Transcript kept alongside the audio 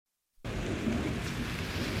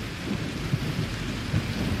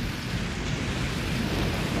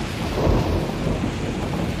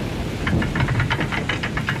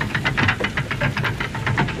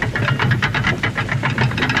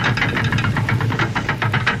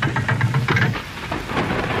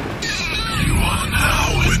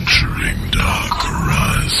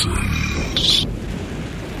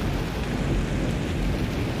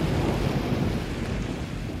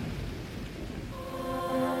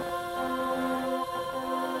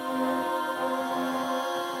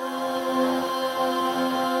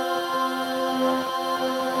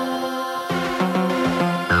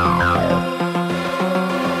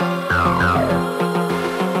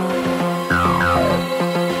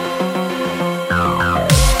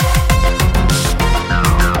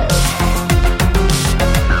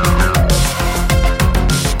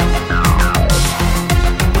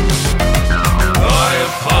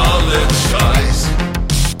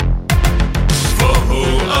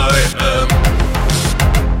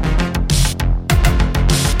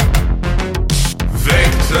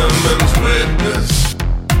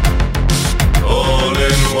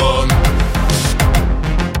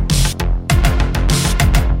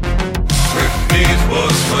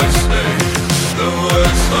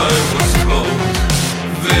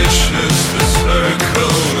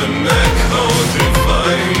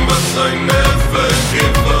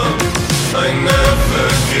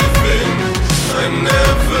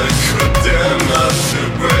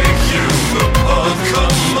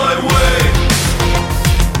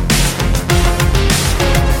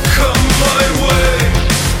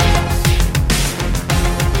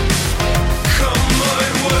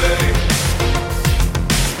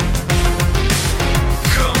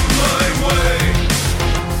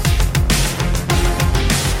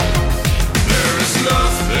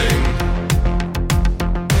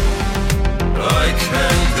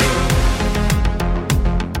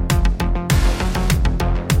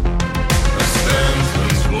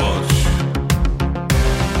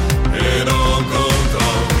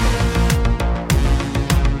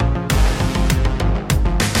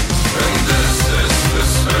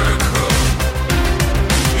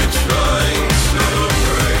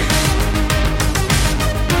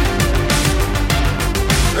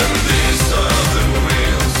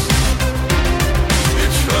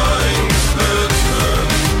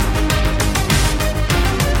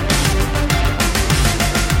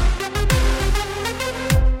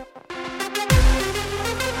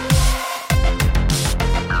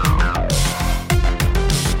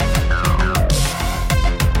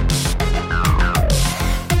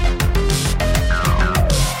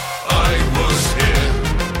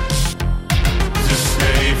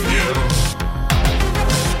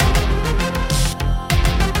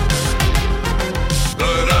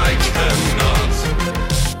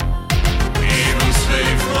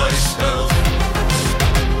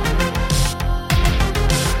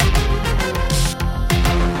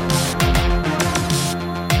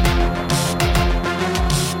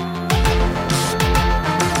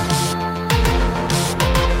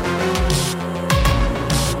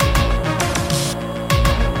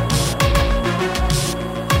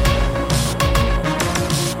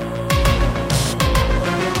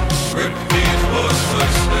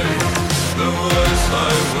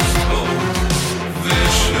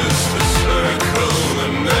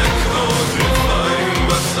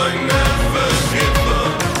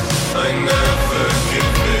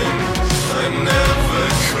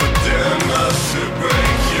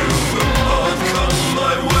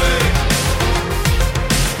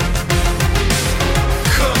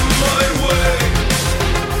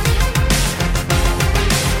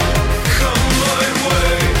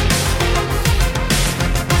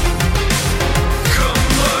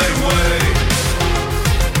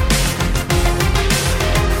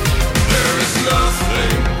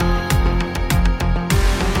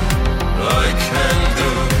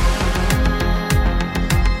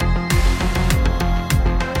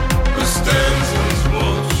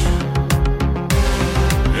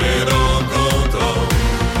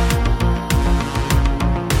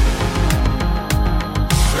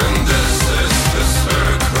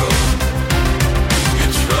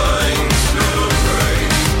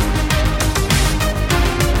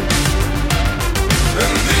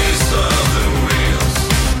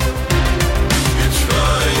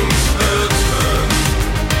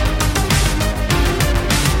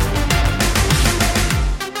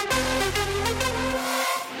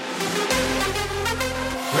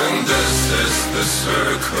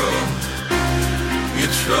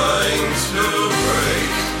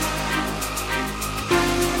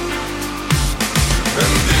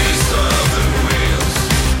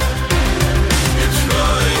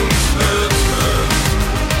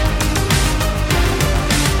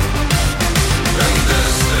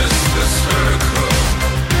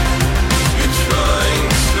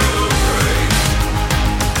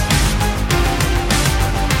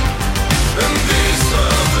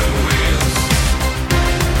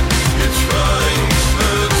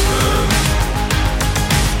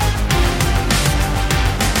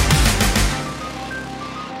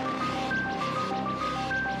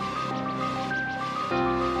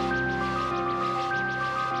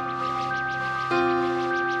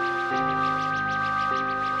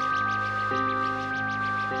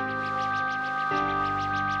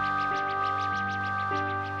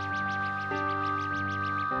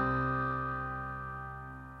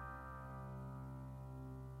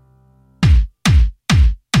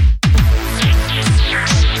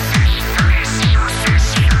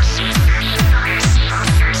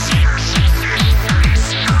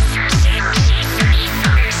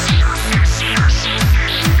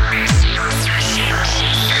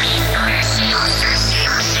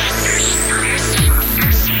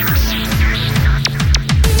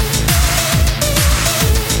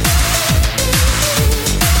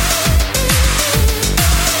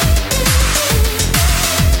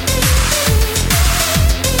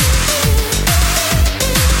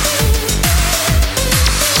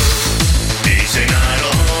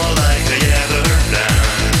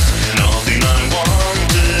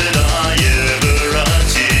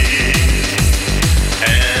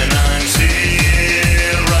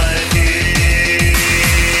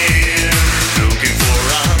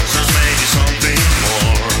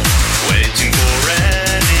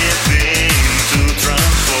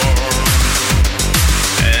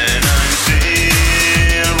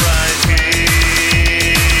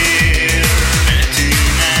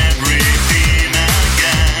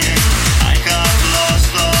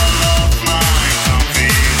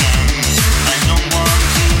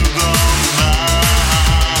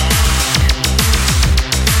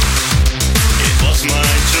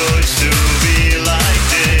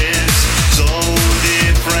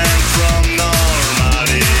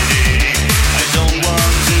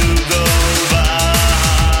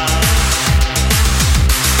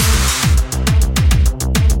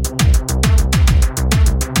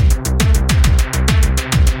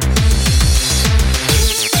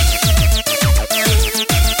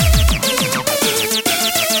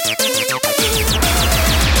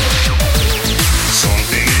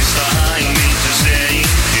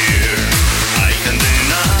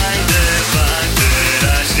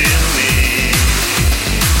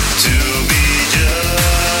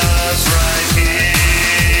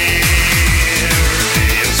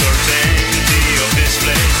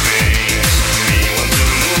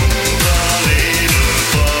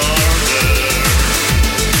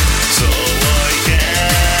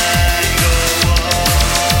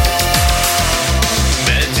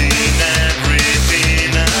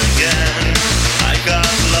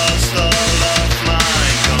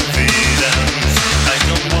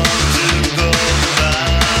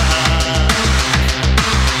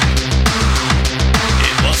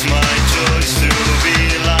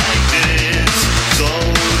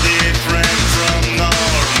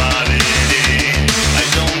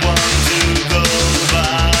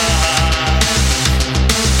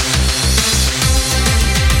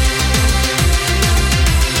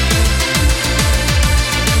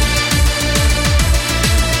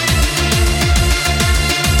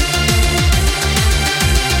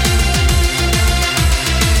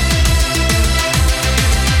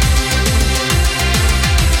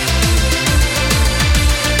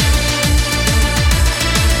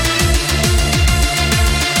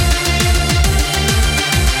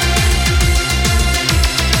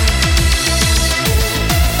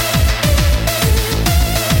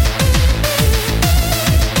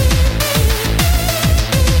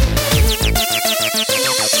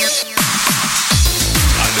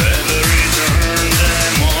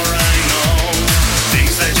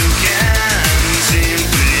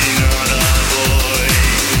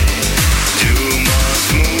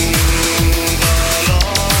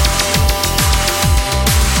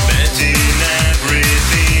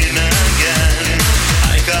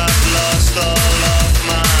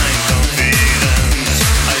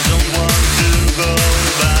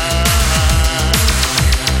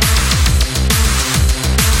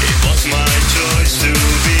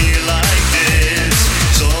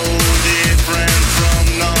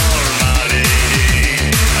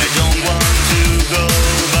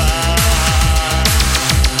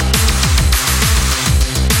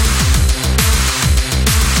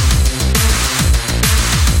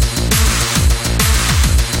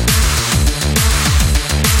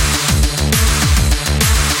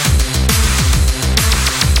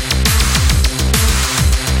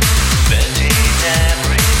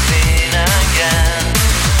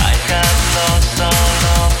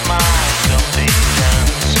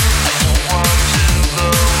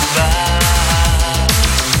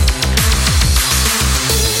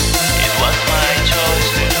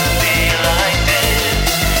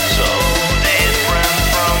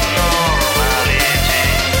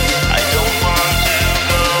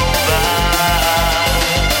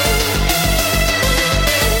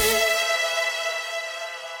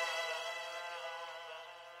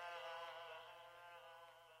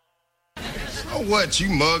what? You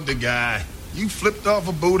mugged a guy. You flipped off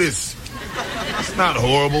a Buddhist. It's not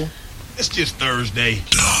horrible. It's just Thursday.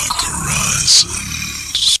 Dark Horizon.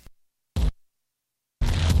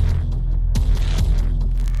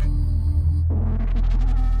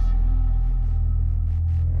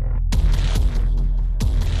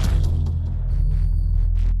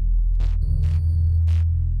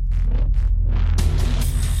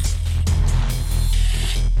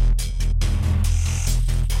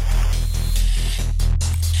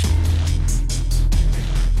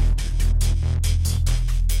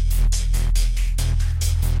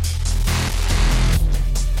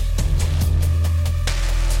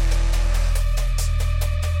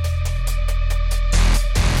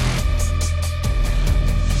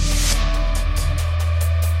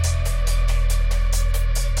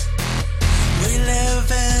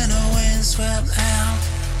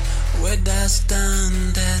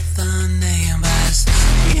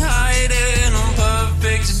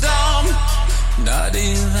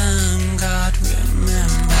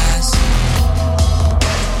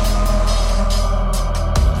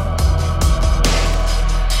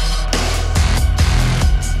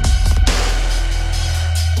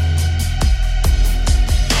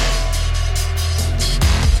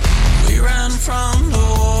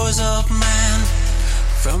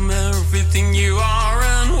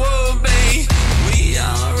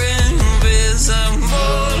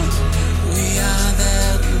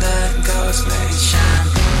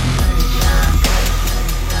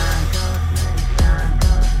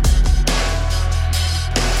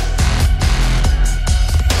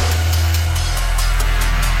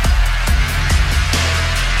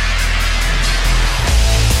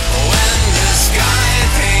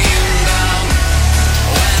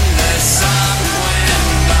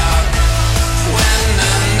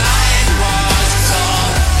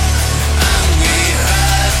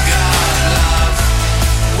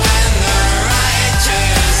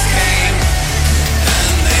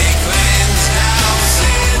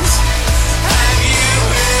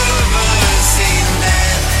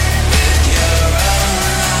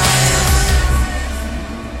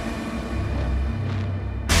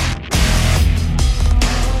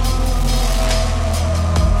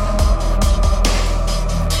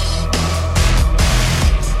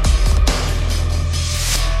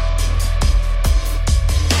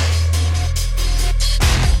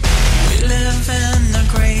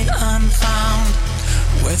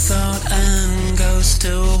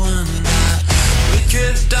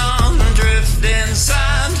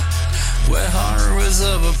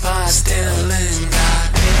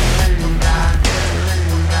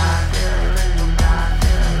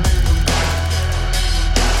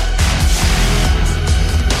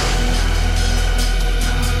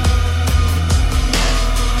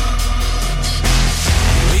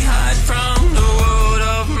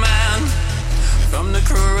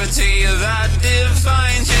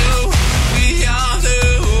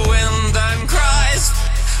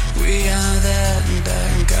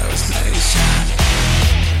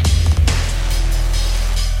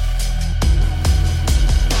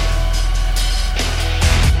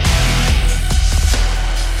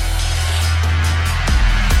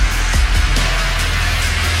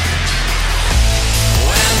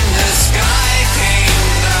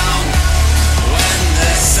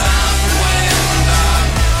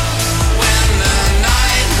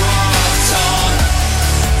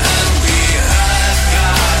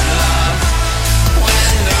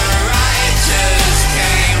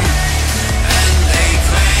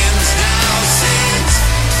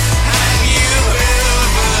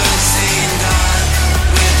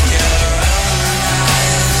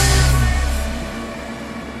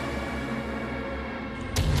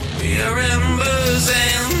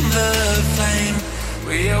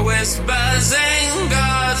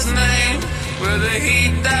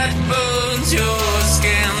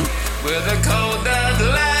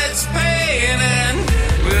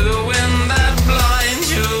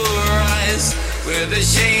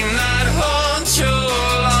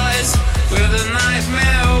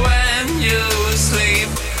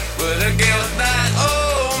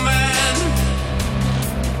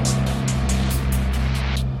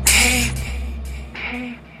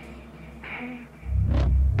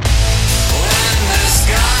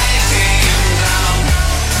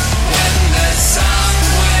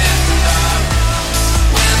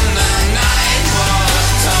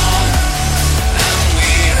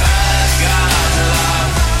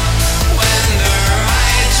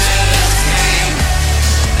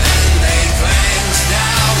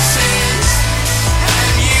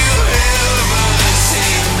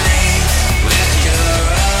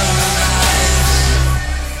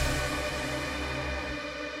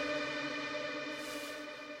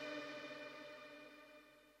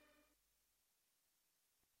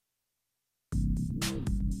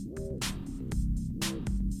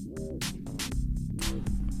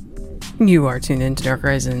 You are tuned into Dark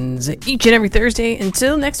Horizons each and every Thursday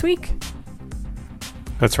until next week,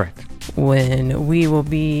 That's right. when we will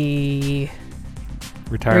be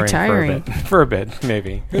Retiring. For a bit,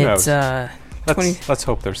 maybe. Who knows? Let's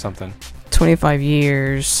hope there's something. 25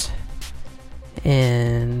 years,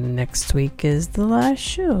 and next week is the last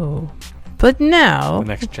show. But now, The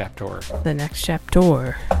next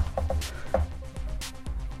chapter.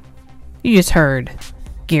 You just heard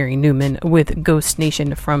Gary Newman with Ghost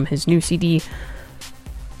Nation from his new CD,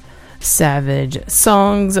 Savage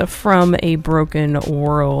Songs from a Broken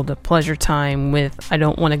World. Pleasure Time with I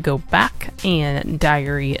Don't Want to Go Back, and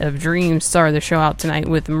Diary of Dreams started the show out tonight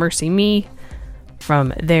with Mercy Me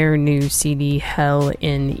from their new CD, Hell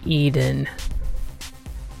in Eden.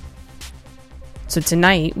 So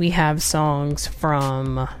tonight we have songs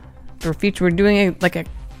from the future. We're doing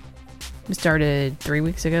we started 3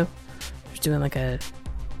 weeks ago. We're doing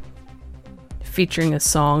featuring a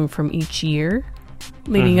song from each year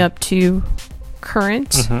leading up to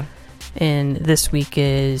current. And this week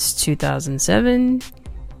is 2007,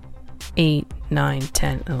 8, 9,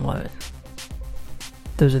 10, and 11.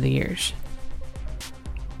 Those are the years.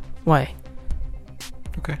 Why?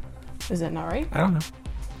 Okay. Is that not right? I don't know.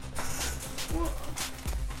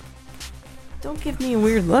 Don't give me a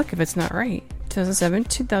weird look if it's not right. 2007,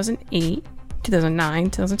 2008, 2009,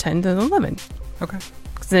 2010, 2011. Okay.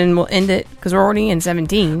 Then we'll end it because we're already in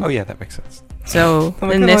 17. Oh, yeah, that makes sense. So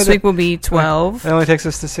then next week will be 12, It only takes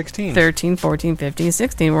us to 16. 13, 14, 15,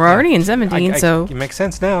 16. We're already in 17, so... It makes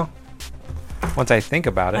sense now. Once I think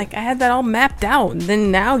about it. I had that all mapped out, and then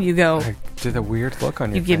now you go... I did a weird look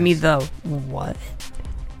on your You face. give me the what?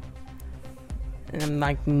 And I'm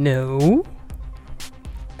like, no.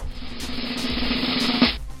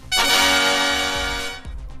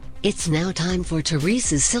 It's now time for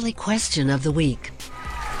Teresa's silly question of the week.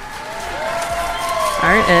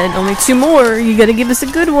 Alright, Ed, only 2 more. You gotta give us a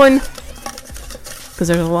good one. Because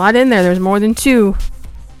there's a lot in there. There's more than 2.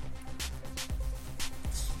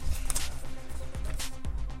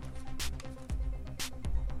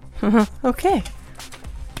 Okay.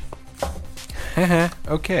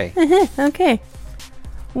 Okay. Okay.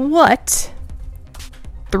 What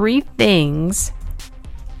 3 things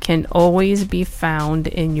can always be found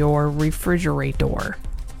in your refrigerator?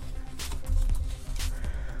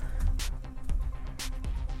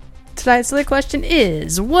 Tonight's silly question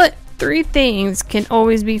is, what 3 things can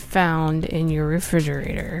always be found in your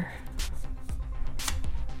refrigerator?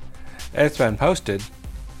 It's been posted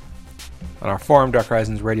on our forum,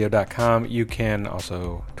 darkhorizonsradio.com. You can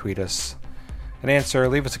also tweet us an answer.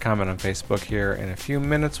 Leave us a comment on Facebook here. In a few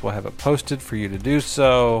minutes, we'll have it posted for you to do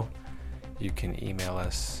so. You can email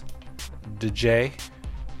us, DJ.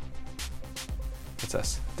 That's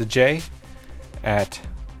us. DJ at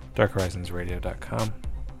darkhorizonsradio.com.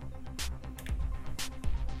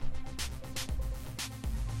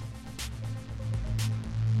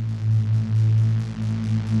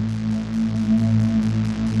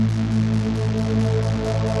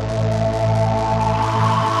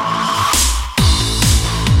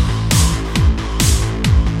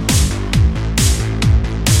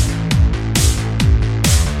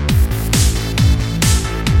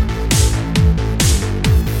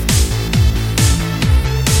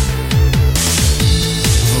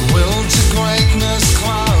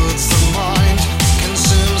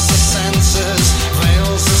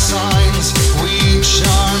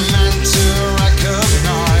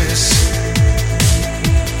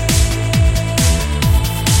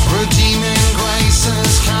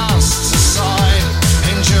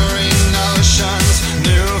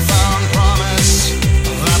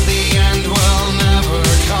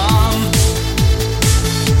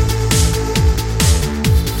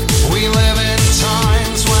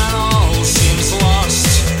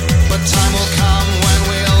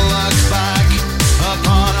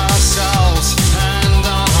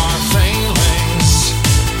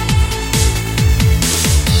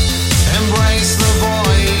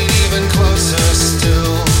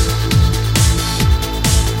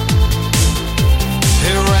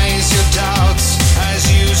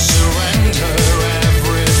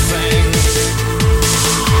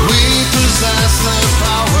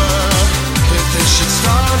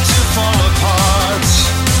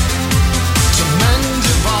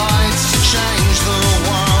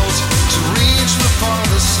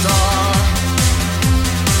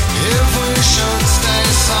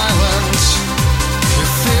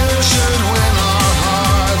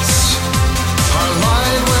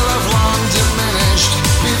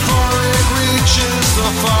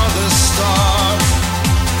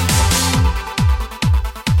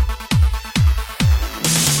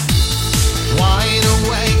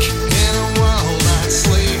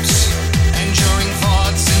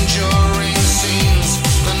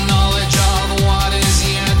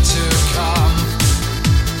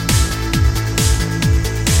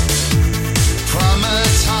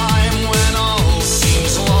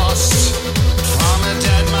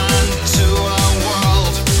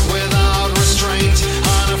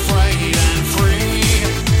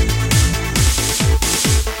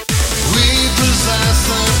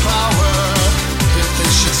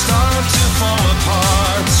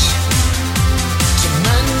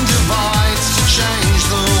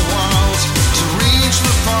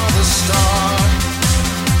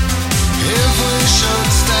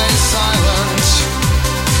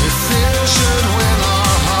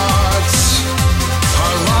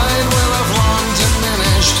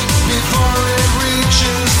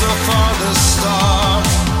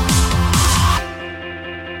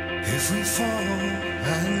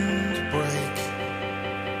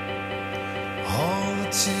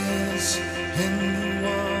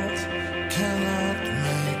 cannot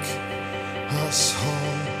make us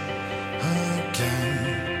whole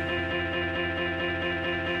again.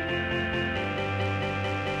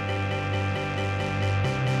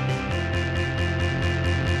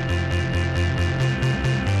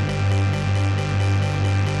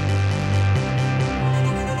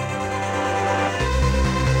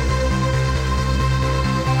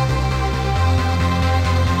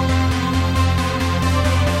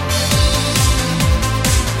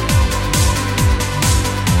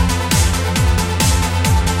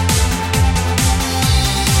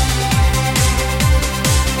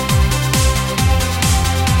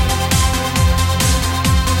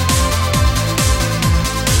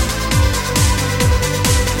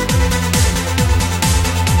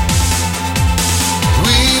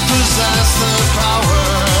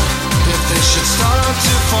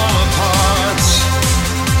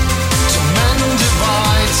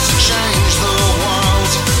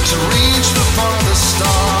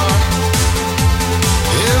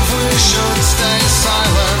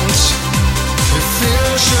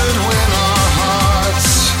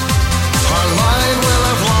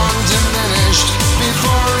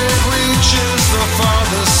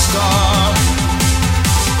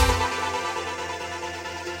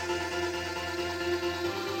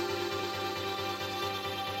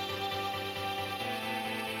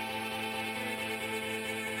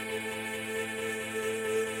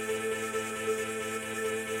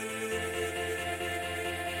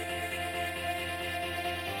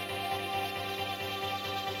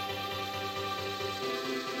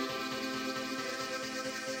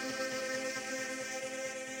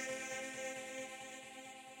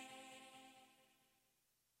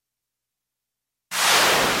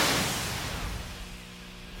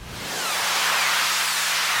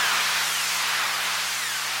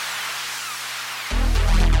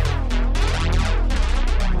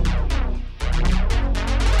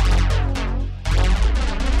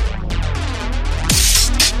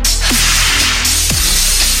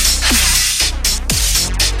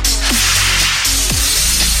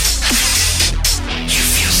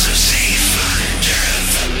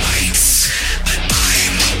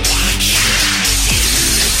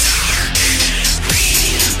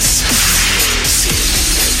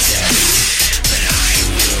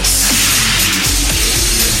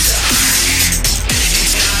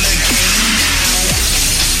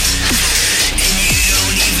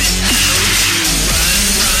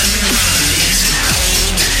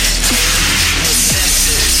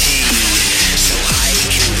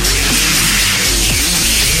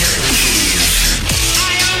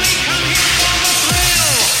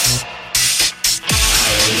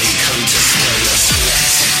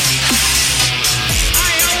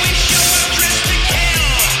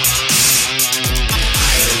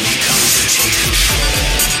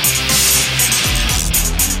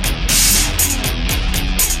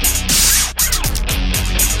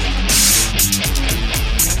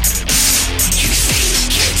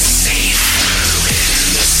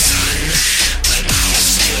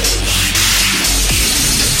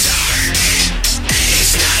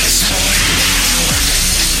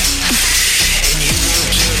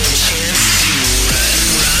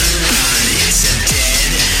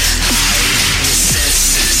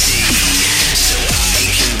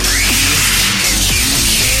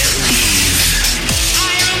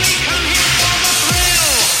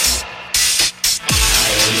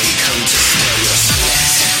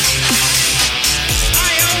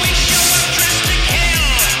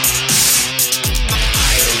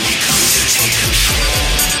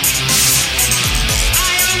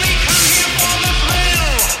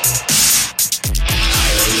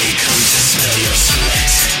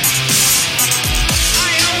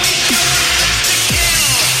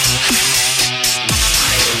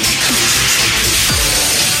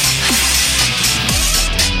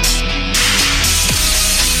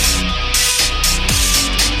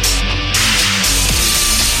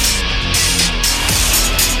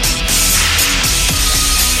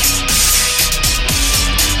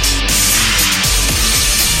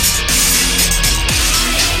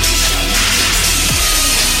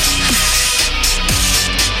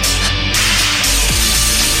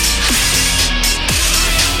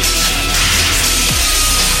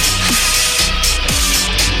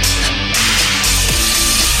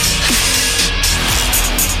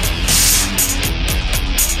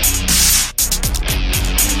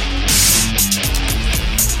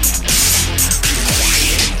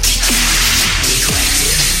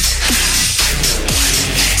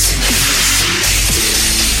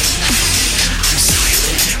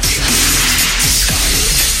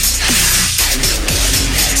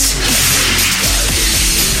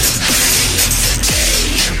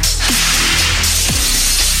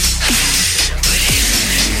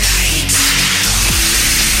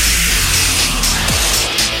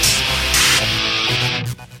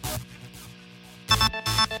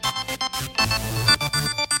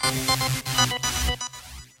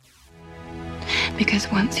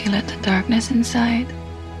 Because once you let the darkness inside,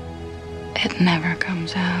 it never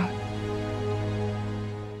comes out.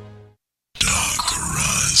 Dark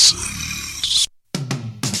Horizons.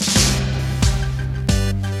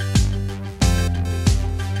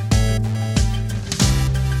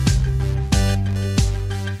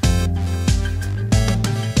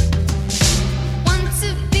 Want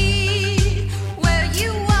to be where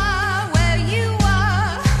you are,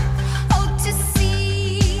 oh, to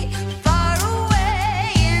see far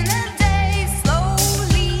away in the day,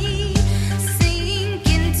 slowly sink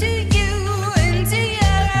into you, into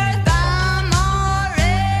your earth. I'm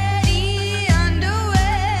already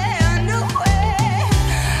underway,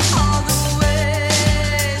 all the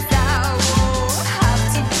ways I won't have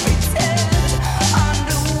to pretend.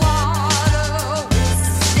 Underwater, we'll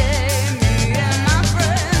stay, me and my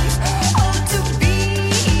friends. Oh, to be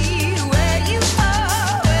where you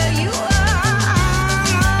are,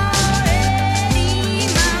 I'm already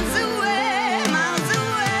miles away, so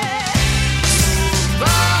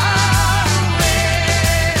far away,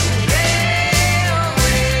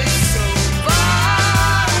 so far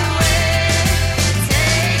away.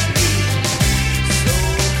 Take me so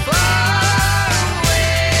far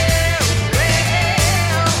away,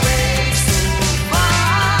 so far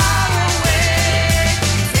away.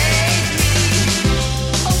 Take me,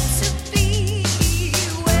 oh, to be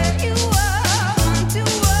where you are, to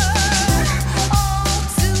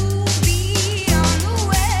be on the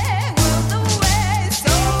way, world away.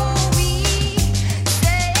 So we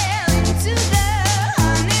sail into the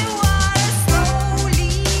honey water,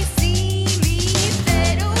 slowly see me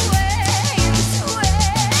fade away into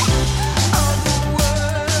all the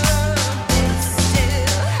world is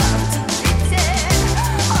still have to pretend.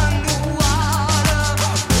 Underwater,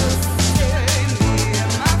 we'll stay, me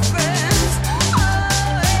and my friends.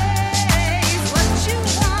 Always what you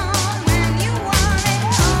want when you want it.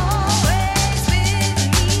 Always with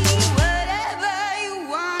me, whatever you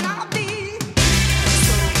want, I'll be.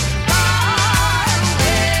 So far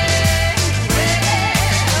away,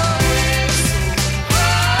 so far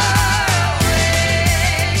away.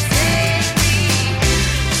 Take me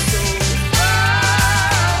so far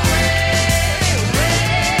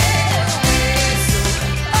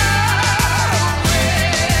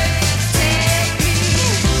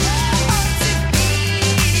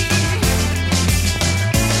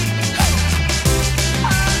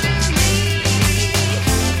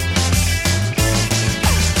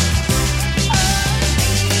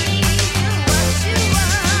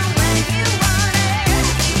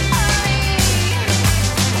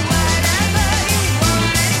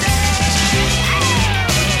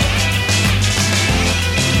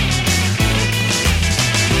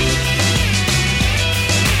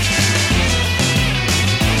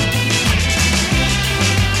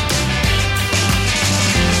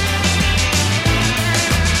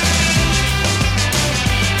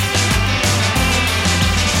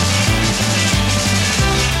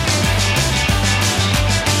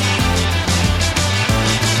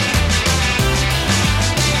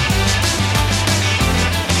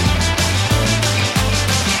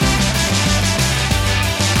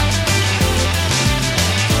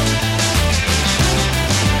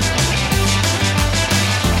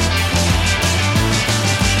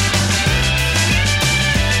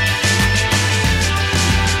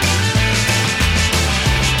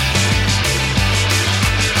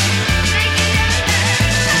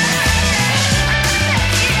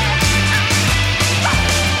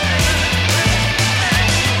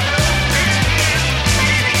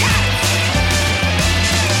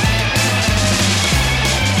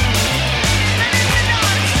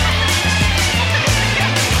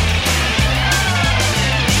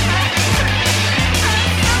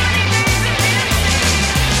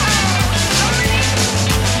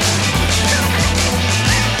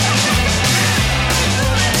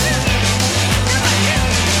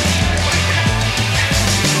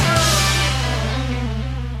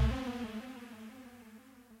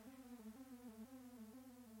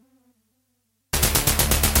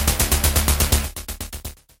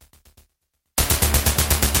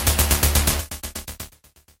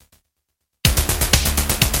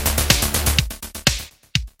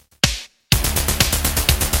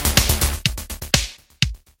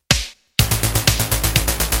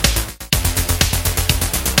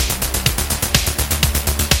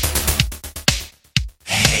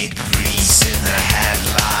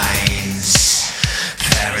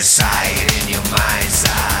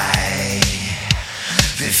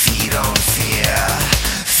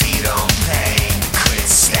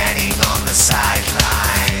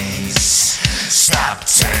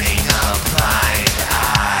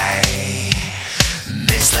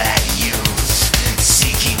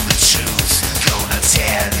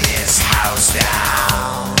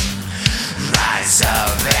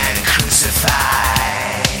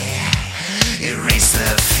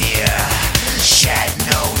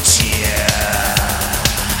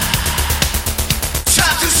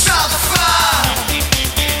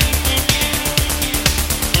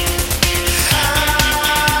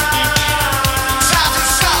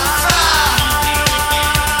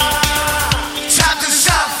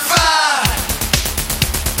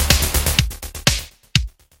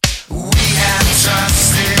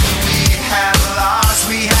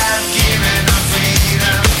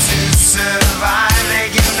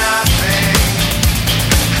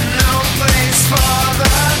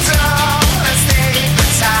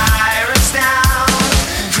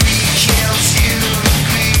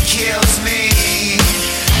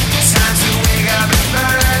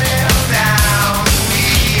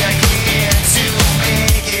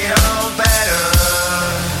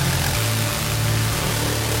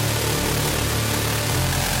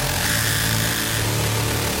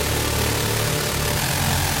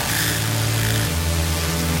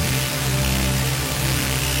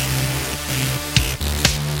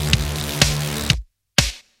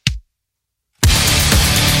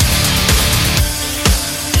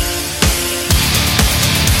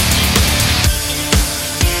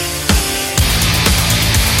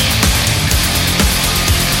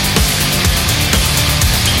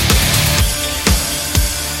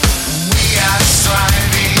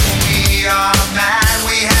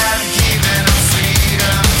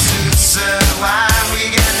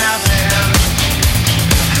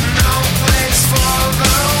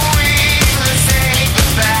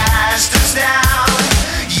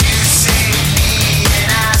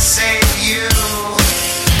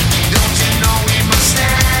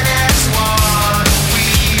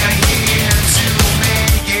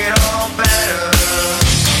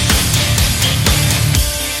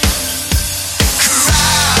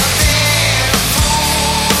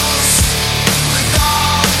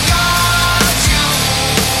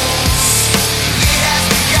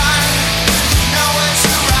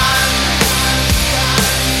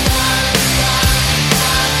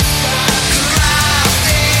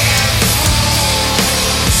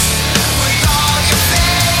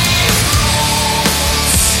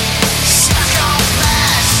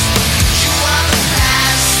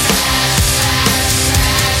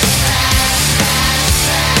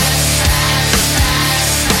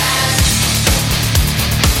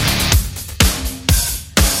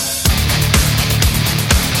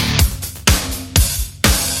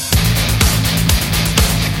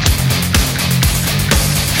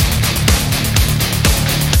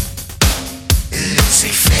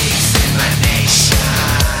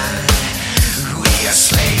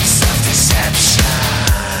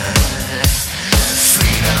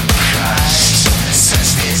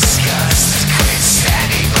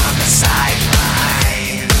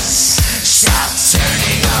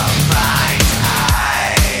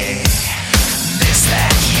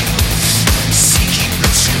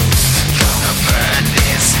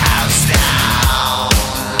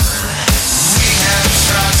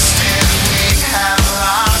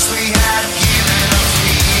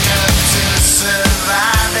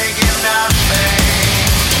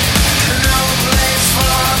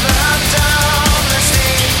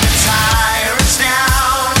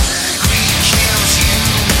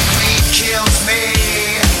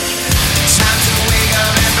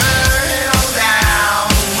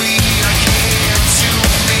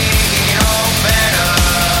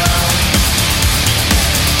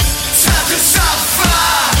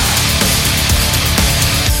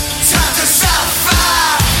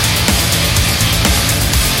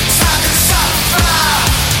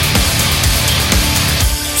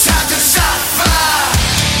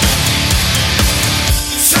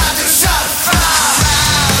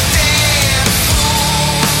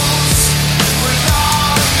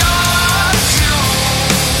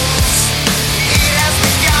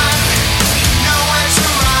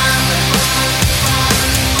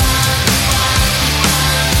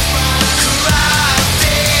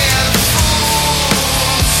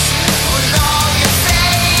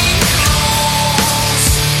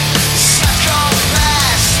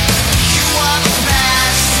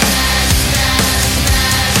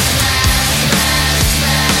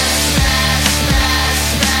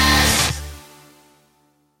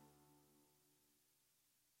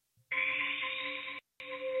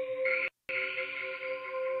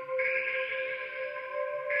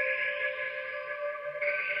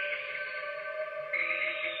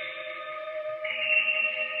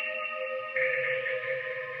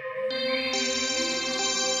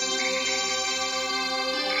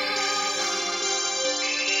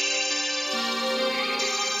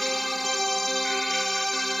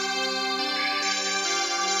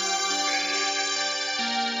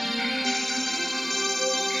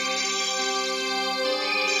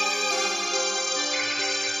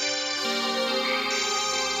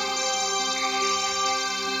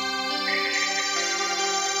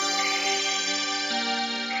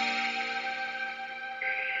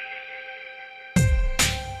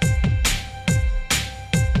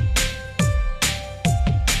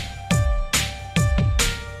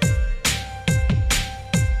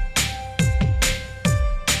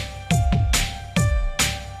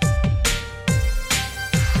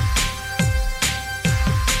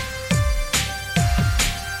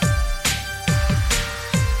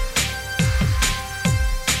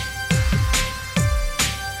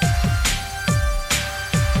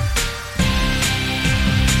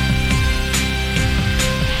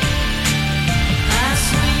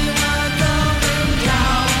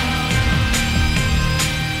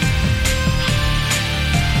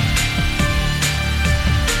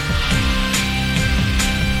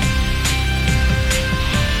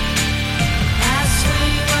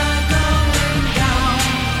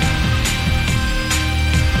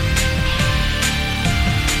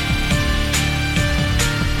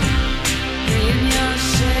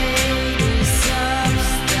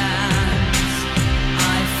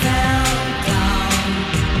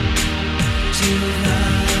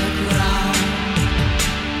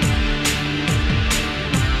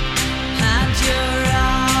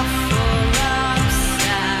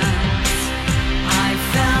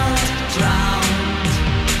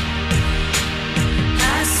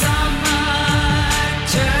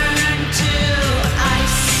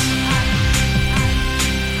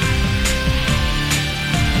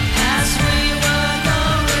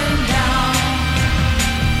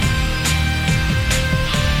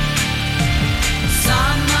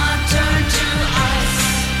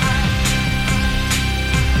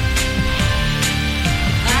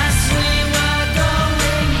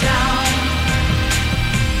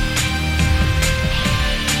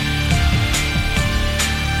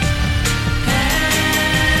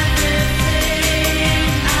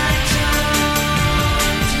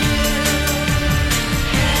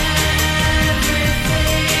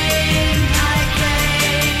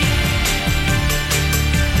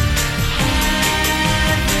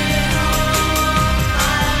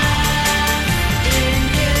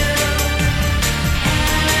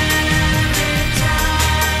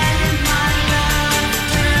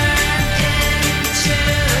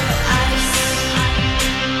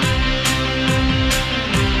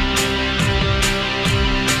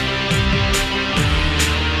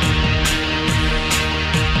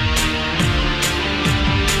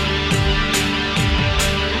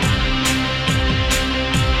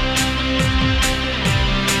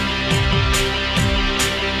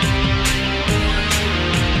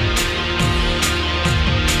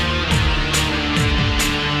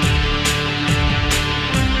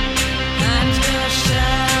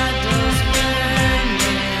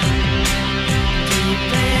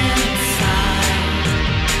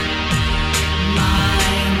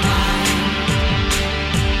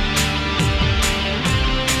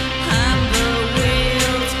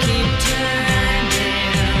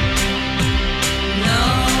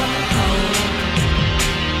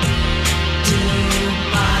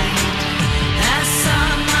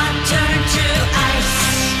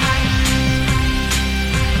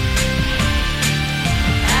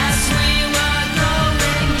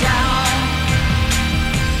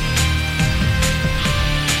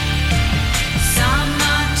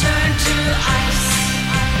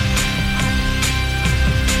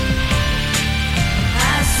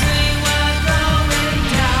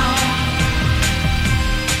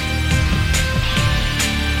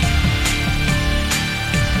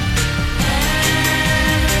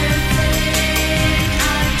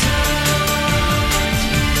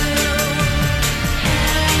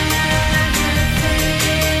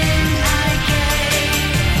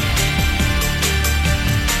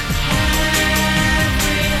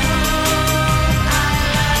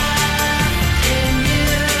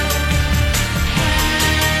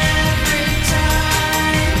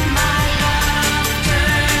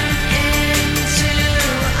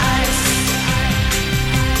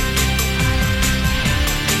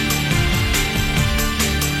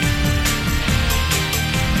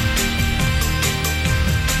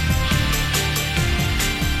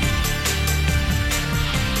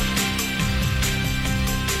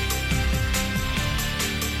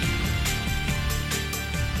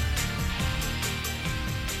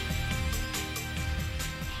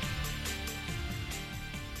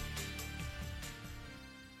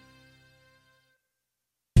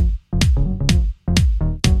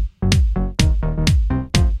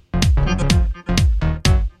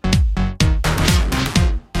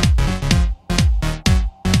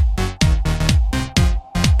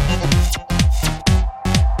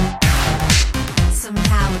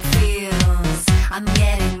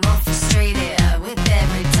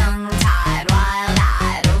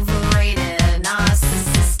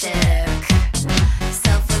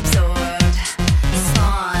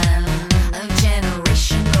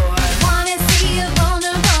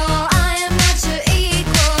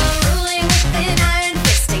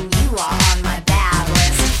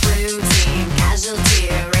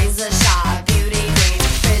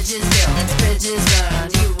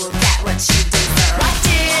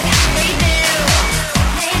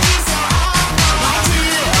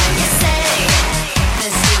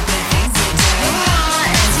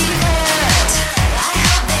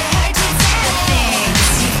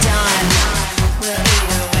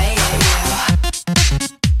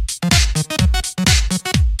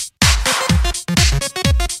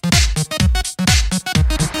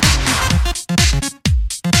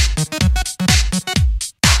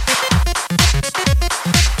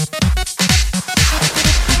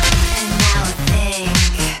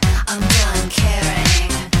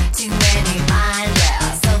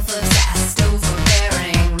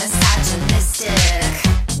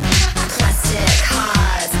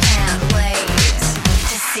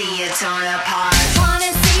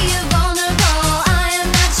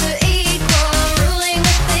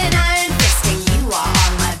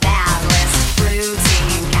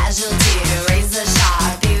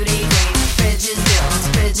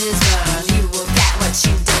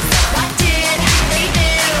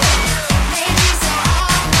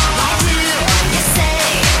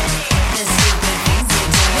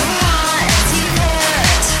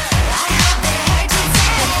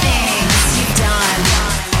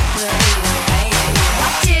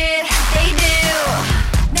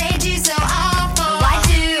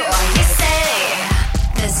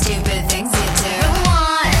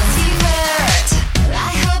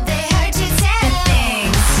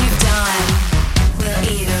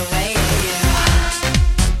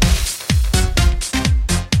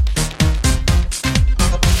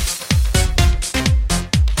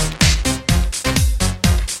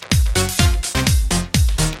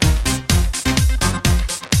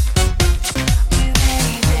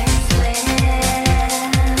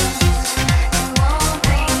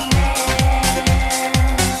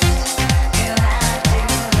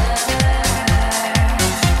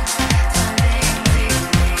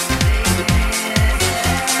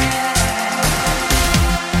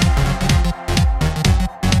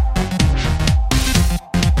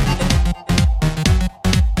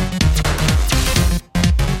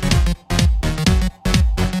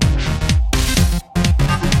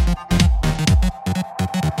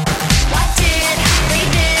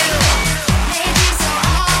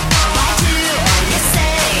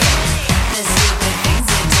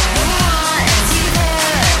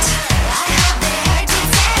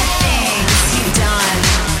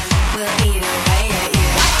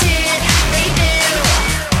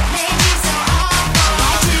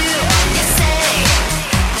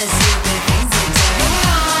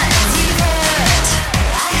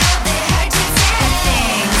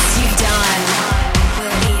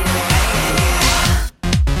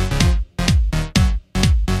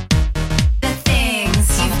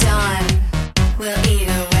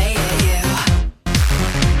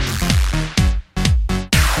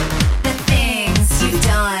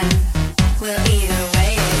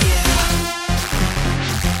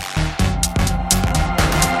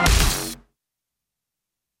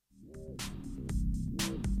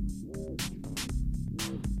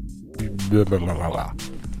You're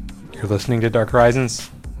listening to Dark Horizons.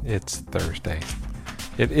 It's Thursday.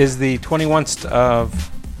 It is the 21st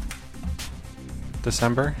of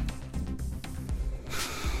December.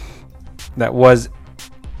 That was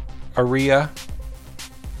Aria.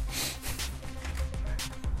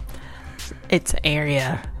 It's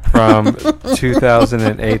area. From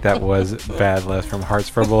 2008. That was Bad Lift from Hearts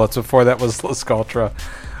for Bullets. Before that was La Sculptra.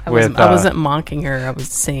 I wasn't mocking her. I was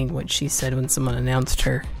saying what she said when someone announced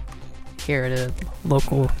her here at a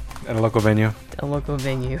local venue.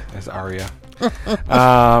 As Aria.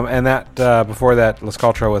 And that before that, La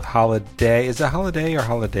Sculptra with Holiday. Is it Holiday or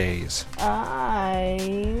Holidays? I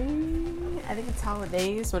think it's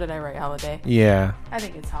holidays. What did I write? Holiday. Yeah. I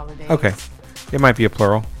think it's holidays. Okay. It might be a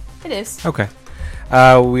plural. It is. Okay.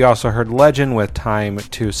 We also heard Legend with Time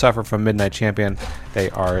to Suffer from Midnight Champion.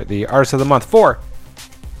 They are the artist of the month for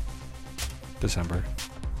December.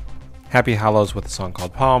 Happy Hollows with a song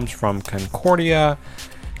called Palms from Concordia.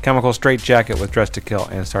 Chemical Straight Jacket with Dress to Kill.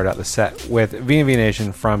 And start out the set with V&V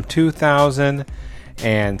Nation from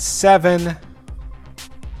 2007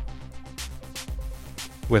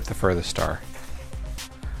 with The Furthest Star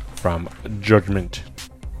from Judgment.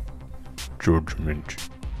 Judgment.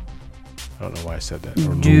 I don't know why I said that.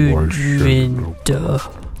 Judgmente.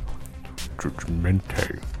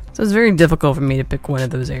 So it's very difficult for me to pick one of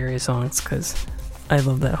those area songs because I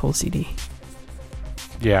love that whole CD.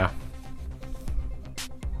 Yeah.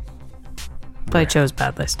 But I chose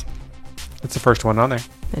Bad List. It's the first one on there.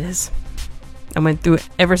 It is. I went through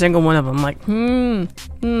every single one of them. Like,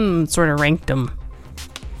 sort of ranked them.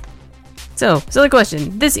 So the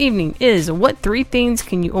question this evening is, what 3 things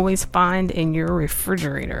can you always find in your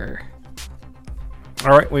refrigerator?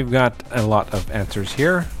 All right, we've got a lot of answers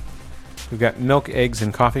here. We've got milk, eggs,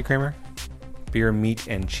 and coffee creamer, beer, meat,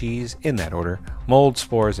 and cheese in that order, mold,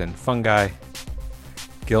 spores, and fungi,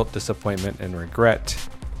 guilt, disappointment, and regret,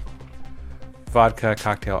 vodka,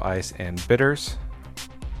 cocktail ice, and bitters,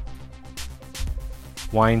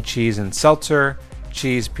 wine, cheese, and seltzer,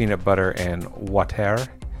 cheese, peanut butter, and water,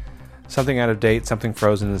 something out of date, something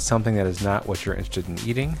frozen, and something that is not what you're interested in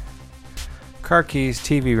eating, car keys,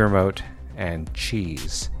 TV remote, and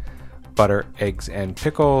cheese, butter, eggs, and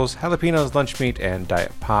pickles, jalapenos, lunch meat, and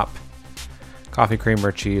diet pop, coffee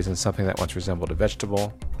creamer, cheese, and something that once resembled a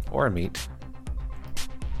vegetable or a meat,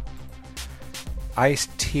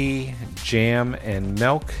 iced tea, jam, and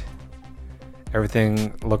milk.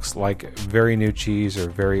 Everything looks like very new cheese or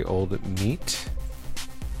very old meat.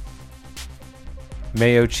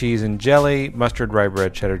 Mayo, cheese, and jelly, mustard, rye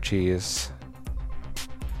bread, cheddar cheese,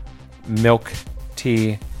 milk,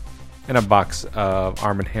 tea, and a box of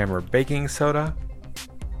Arm & Hammer baking soda,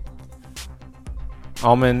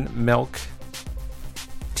 almond milk,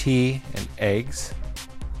 tea, and eggs,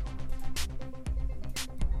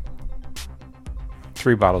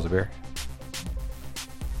 3 bottles of beer.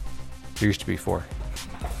 There used to be 4,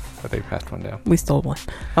 but they passed one down. We stole one.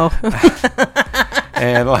 Oh.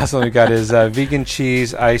 And the last one we got is vegan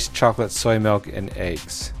cheese, iced chocolate, soy milk, and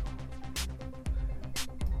eggs.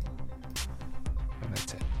 And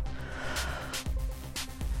that's it.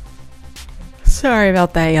 Sorry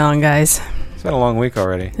about that, yawn, guys. It's been a long week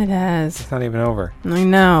already. It has. It's not even over. I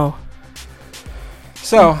know.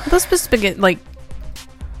 So, Those supposed to get like.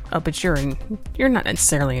 Oh, but you're not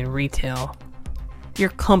necessarily in retail. Your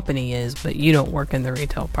company is, but you don't work in the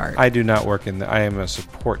retail part. I do not work in the. I am a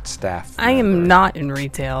support staff. I am member. not in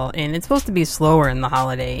retail, and it's supposed to be slower in the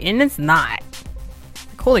holiday, and it's not.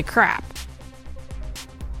 Like, holy crap.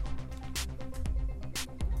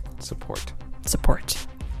 Support.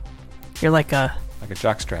 You're like a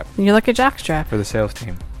jockstrap jockstrap. for the sales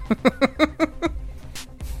team.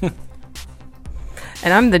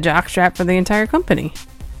 And I'm the jockstrap for the entire company.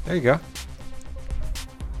 There you go.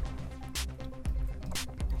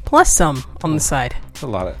 Plus some on the side. That's a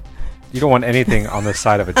lot of. You don't want anything on the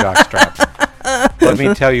side of a jockstrap. Let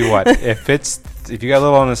me tell you what. If you got a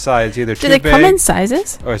little on the side, it's either too Do they big. come in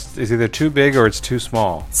sizes? Or it's either too big or it's too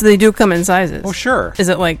small. So they do come in sizes. Oh, sure. Is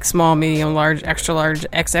it like small, medium, large, extra large,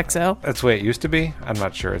 XXL? That's the way it used to be. I'm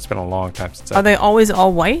not sure. It's been a long time since Are they always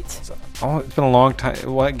all white? Oh, it's been a long time.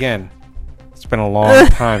 Well, again, it's been a long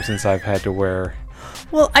time since I've had to wear.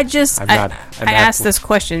 Well, I I'm asked this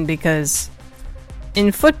question because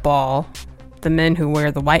in football, the men who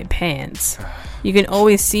wear the white pants, you can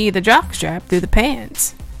always see the jockstrap through the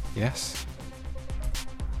pants. Yes.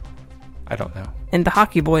 I don't know. And the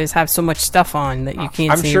hockey boys have so much stuff on that you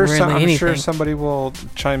can't see really I'm anything. sure somebody will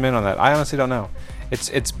chime in on that. I honestly don't know.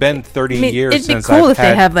 It's been 30 I mean, years it'd be since cool I've if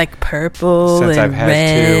had they have like purple since and I've had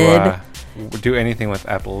red, to do anything with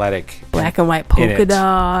athletic, black and white in polka it.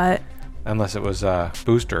 dot. Unless it was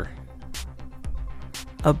Booster.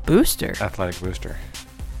 A booster? Athletic booster.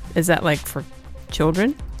 Is that like for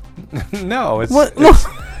children? No, it's What? it's, What's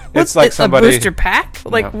it's like it, somebody. a booster pack?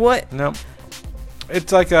 Like No. what? No,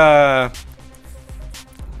 it's like it's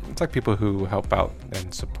like people who help out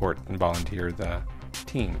and support and volunteer the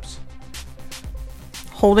teams.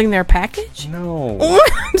 Holding their package? No,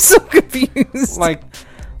 I'm so confused. like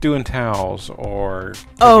doing towels or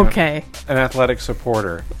Okay. an athletic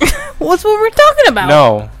supporter. What's what we're talking about?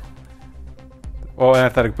 No. Well, an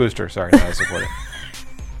athletic booster. Sorry, not a supporter.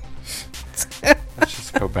 Let's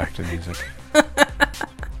just go back to music.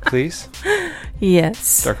 Please?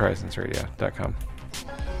 Yes. DarkHorizonsRadio.com.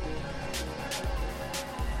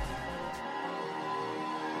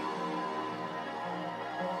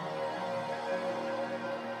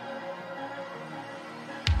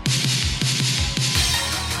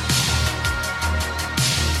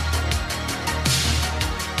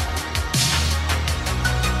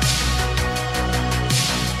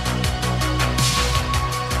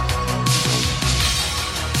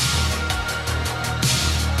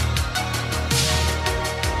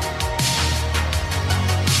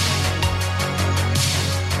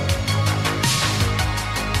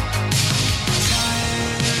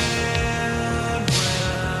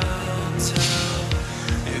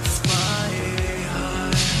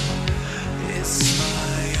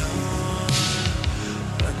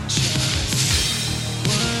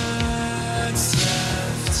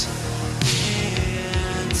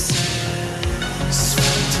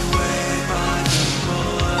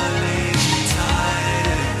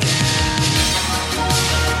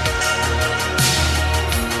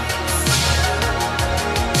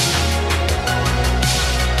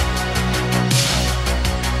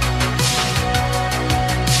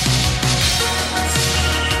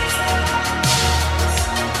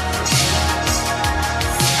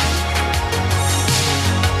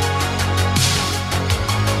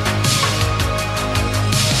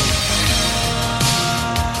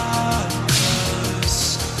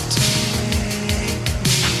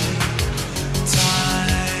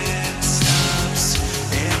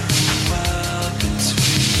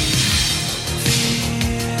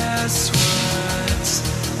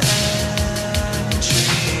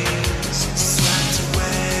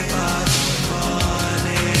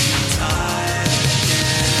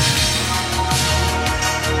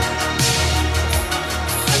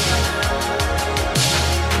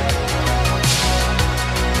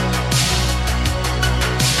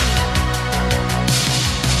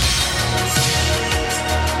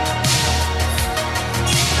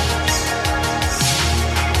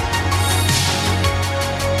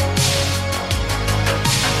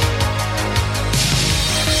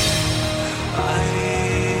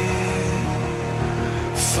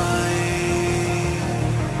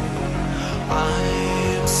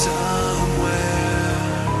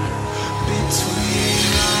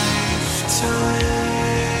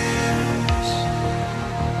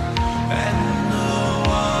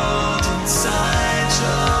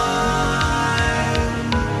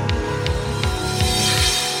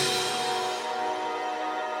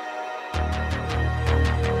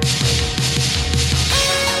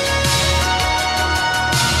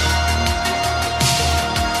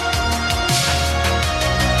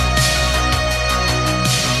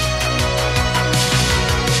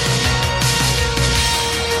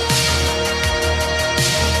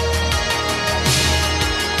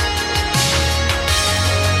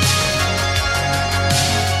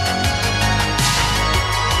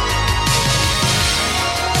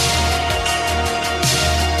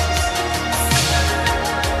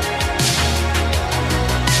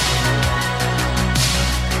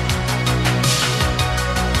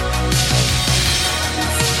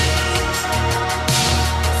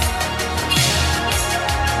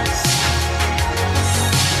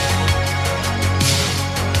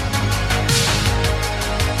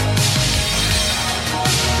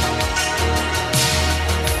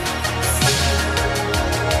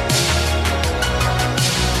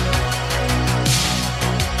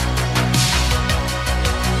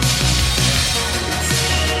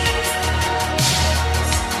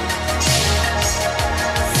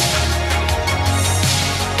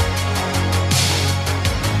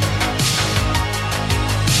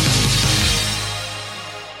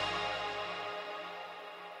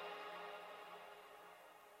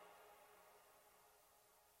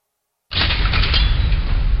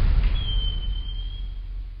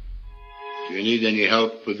 If you need any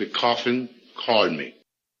help with the coffin, call me.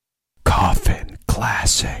 Coffin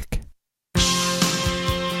Classic.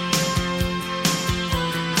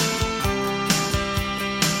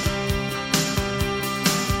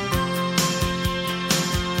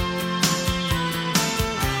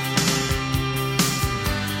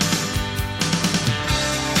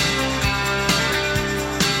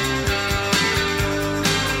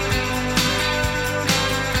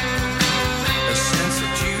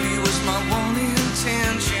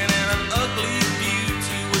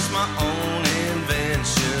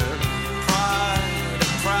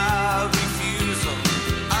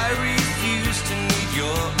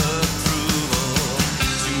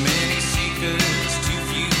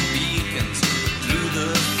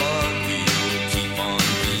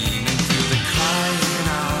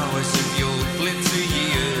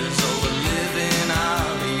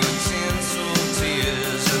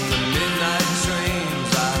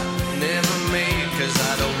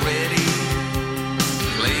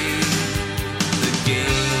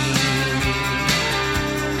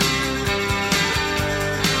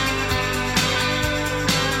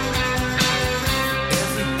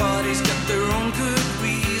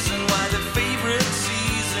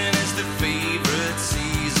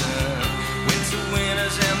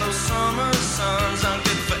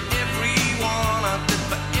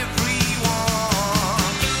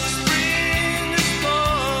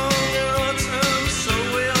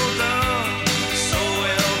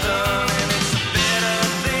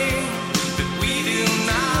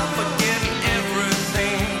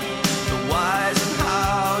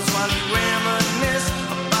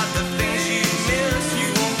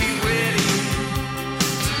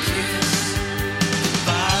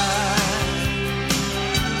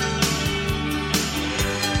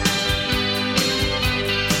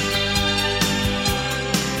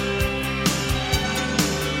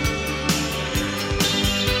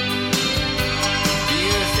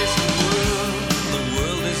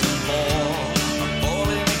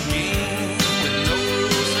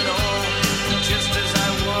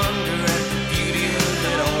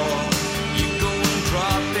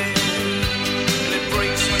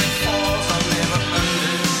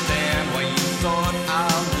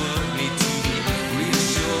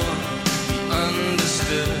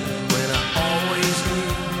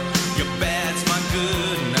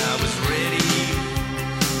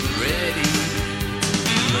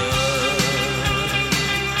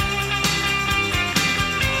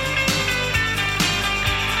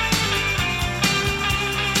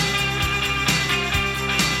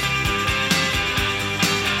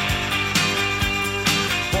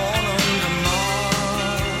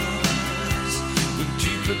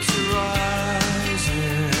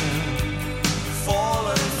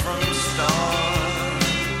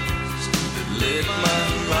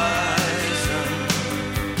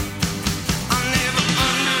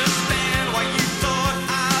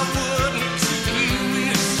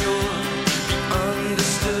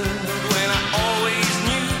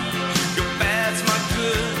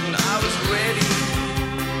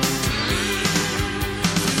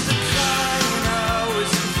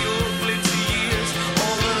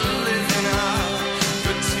 Living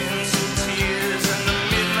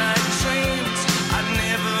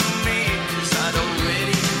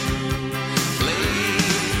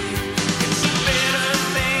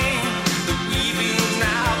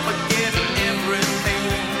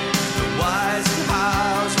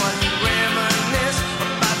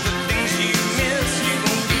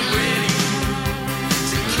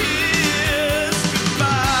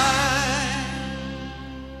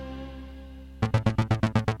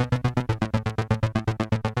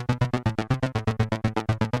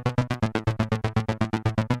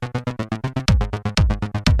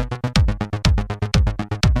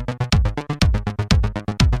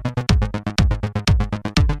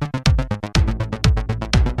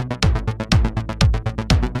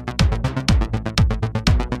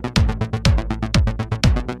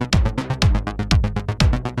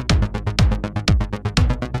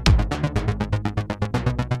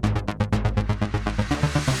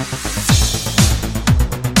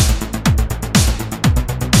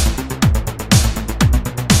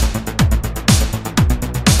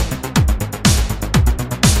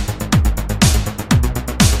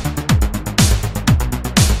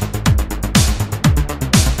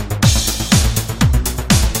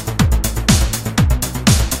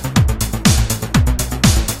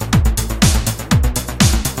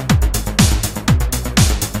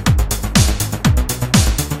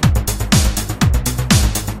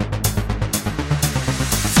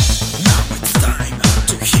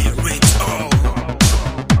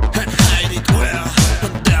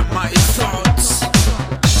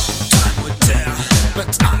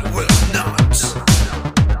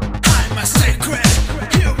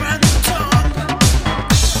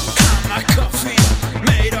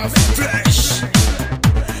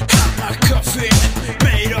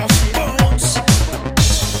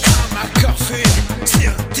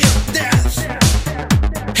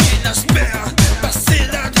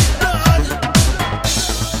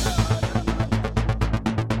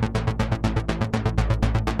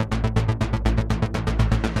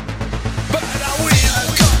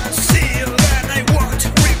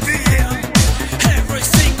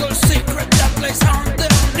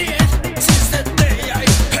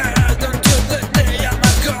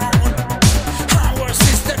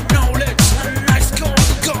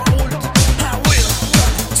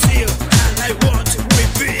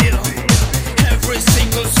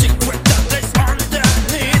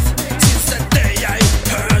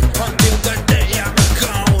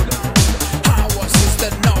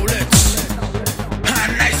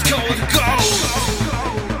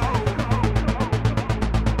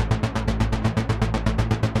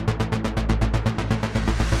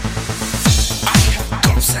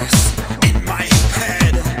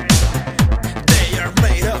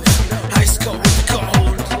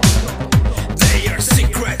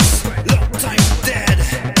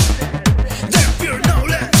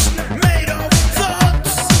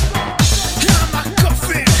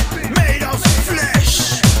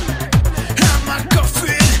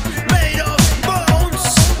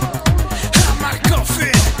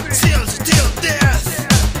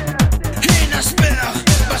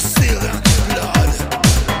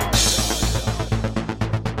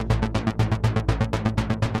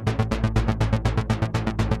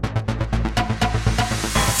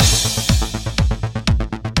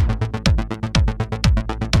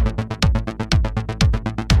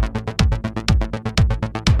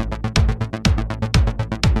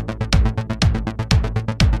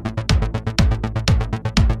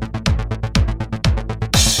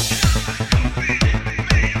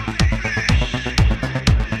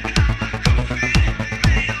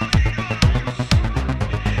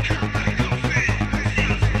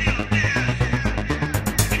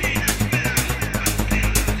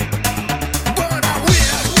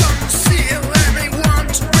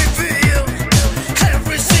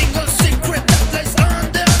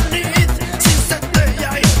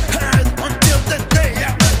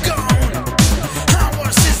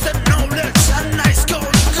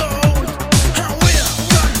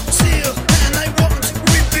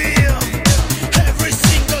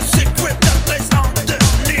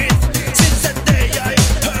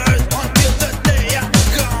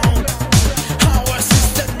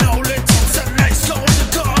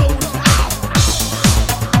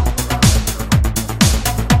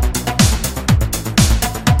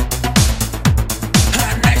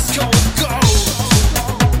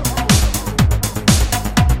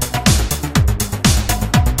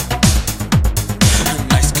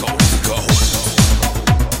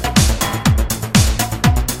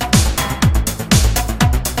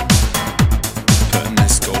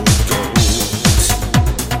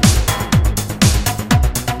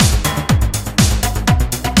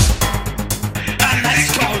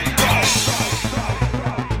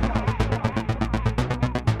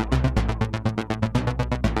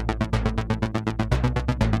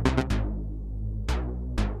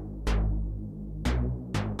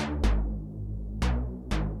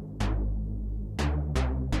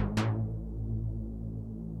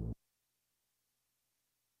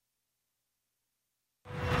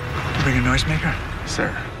noisemaker?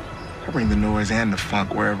 Sir, I bring the noise and the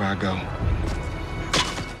funk wherever I go.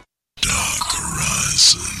 Dark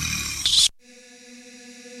Horizons.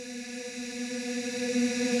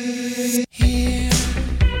 Here,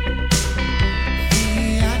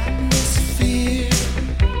 the atmosphere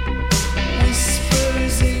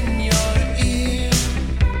whispers in your ear.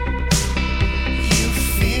 You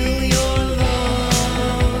feel you're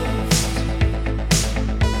loved.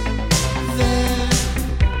 There,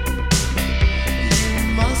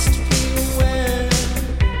 you must beware.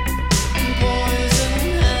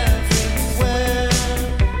 Poison everywhere.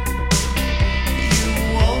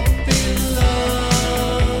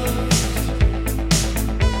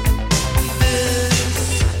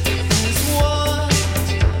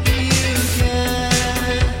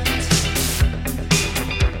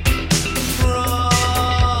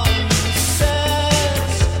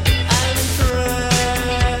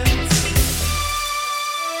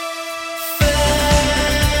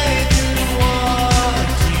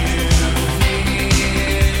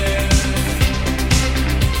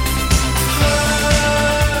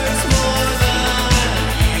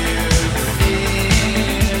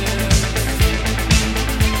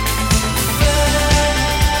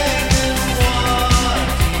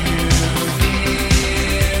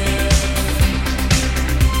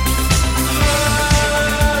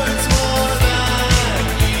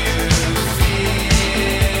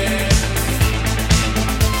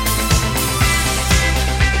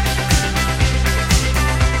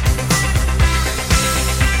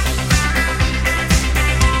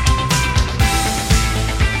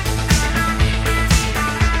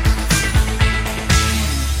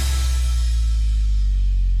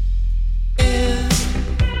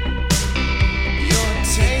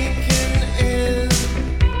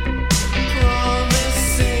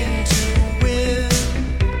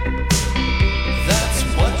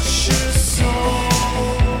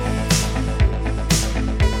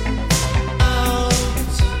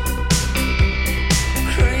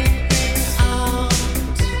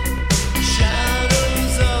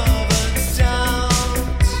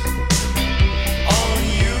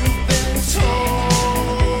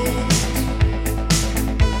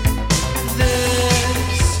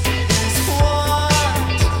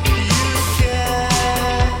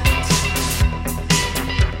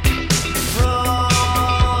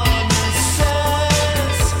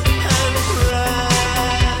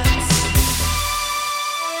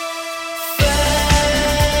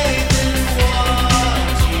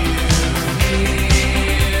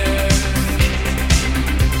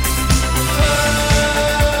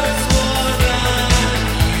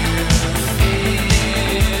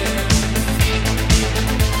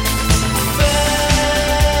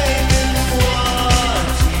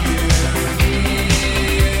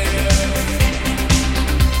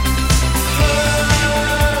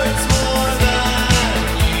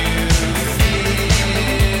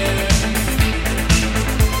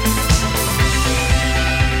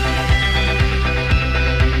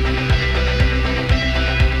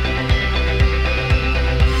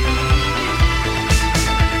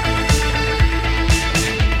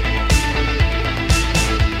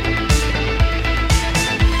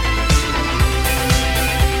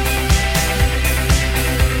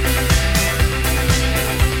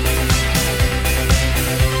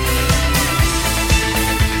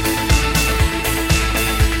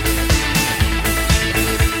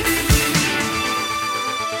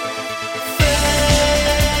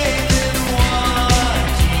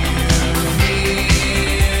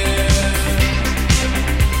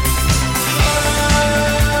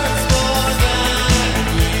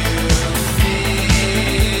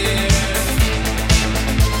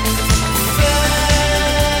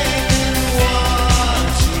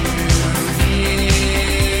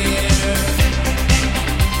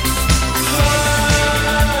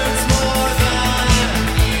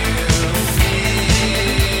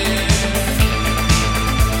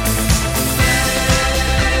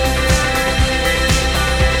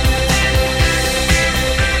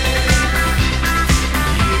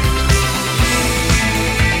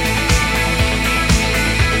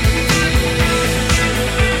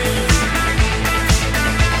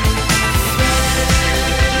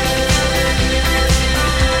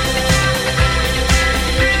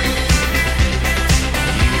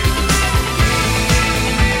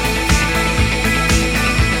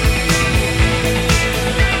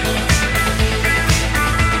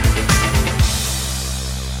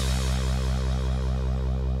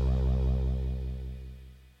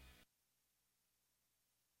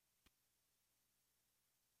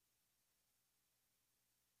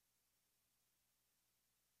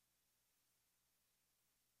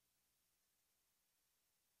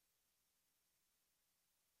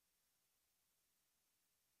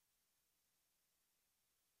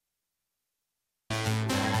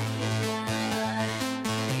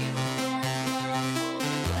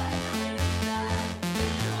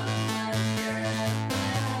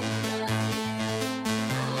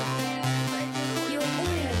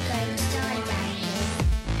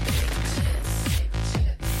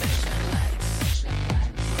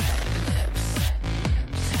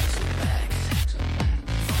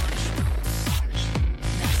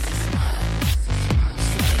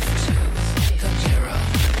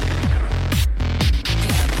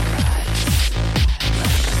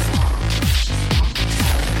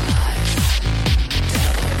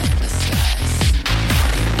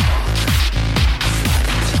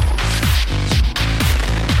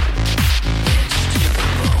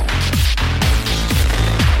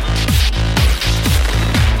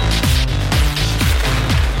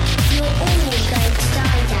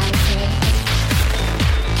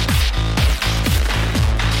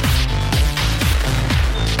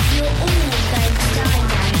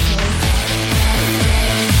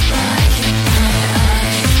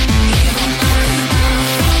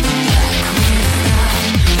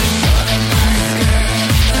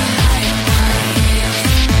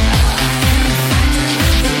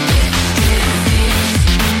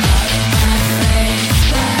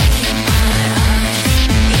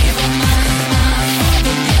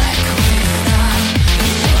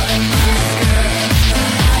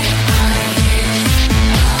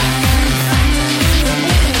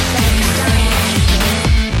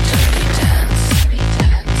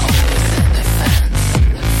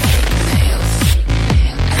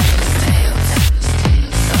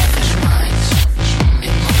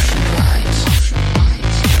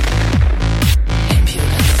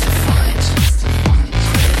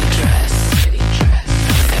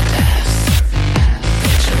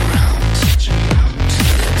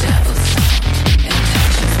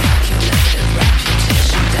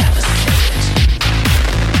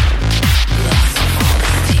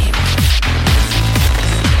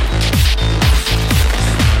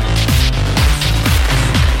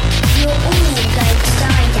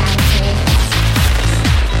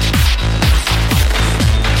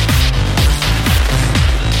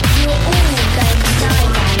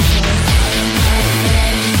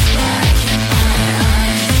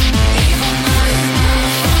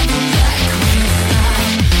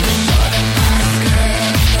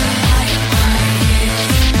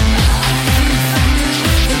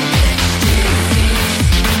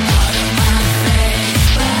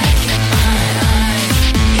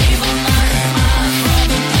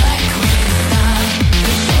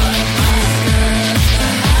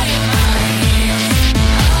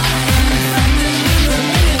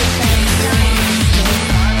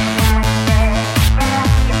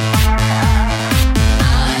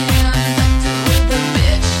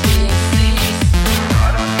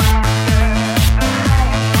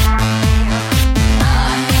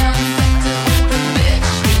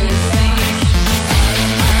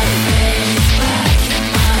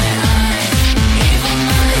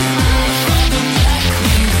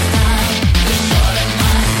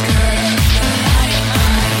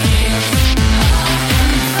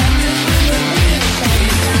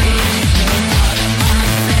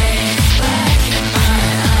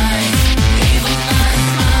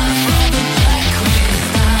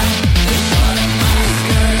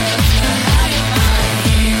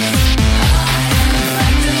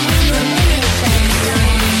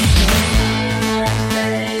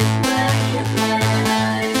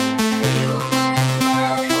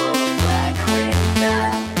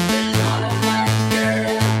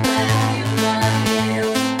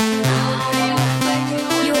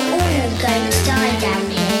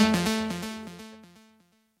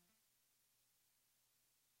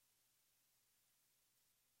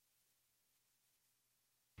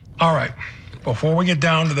 All right. Before we get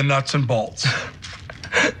down to the nuts and bolts.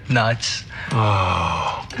 Nuts.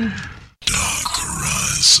 Oh. Dark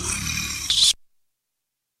Horizons.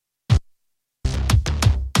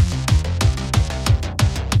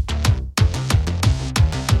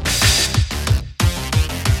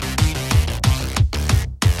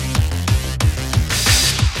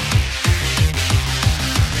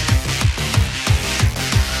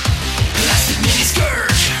 Plastic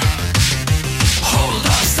miniskirt, hold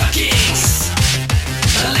on stockings,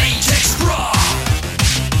 a latex bra,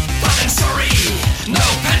 but I'm sorry, no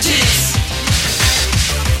panties.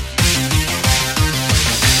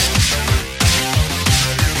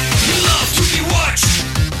 You love to be watched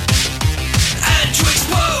and to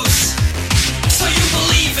expose, so you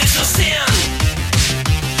believe it's no sin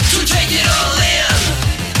to take it all in.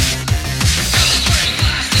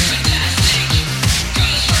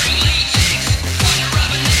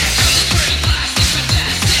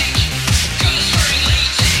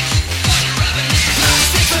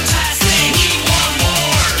 Plastic fantastic, we want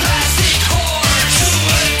more. Plastic horse, to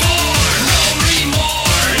adore, no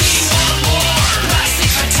remorse. We want more.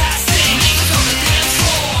 Plastic fantastic, it's on the dance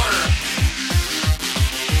floor.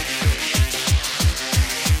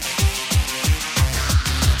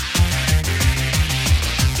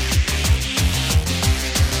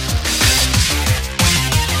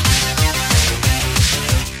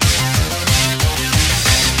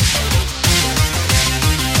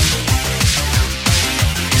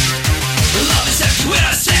 Love is empty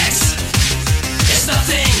without sex. It's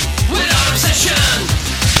nothing without obsession.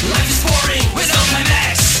 Life is boring with no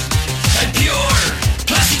climax. And pure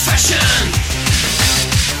plastic fashion.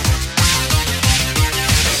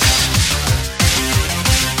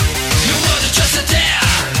 Your world is just a dare,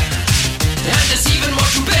 and there's even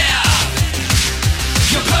more to bear.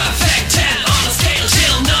 You're perfect 10 on a scale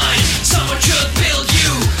till 9. Someone should build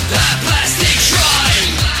you a plastic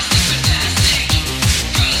shrine.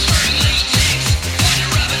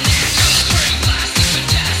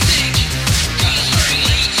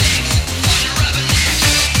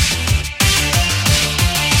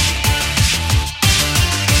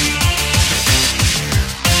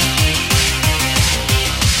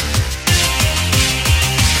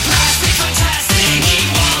 Plastic fantastic, we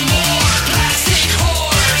want more. Plastic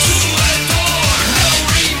horse, to adore, no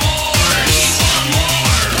remorse. We want more.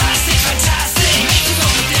 Plastic fantastic, make it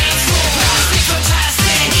on the dance floor. Plastic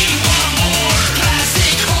fantastic, we want more.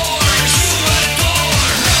 Plastic horse, to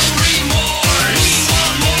adore, no remorse. We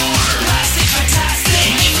want more. Plastic fantastic,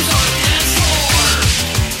 make it on the dance floor.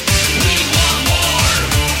 We want more.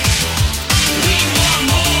 We want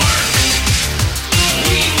more.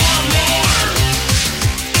 We want more.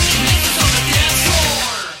 Make it on the dance floor.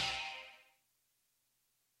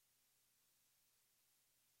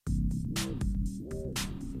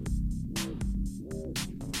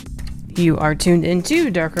 You are tuned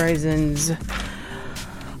into Dark Horizons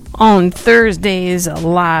on Thursdays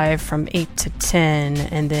live from 8 to 10,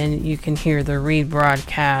 and then you can hear the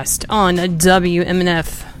rebroadcast on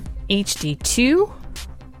WMNF HD2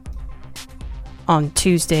 on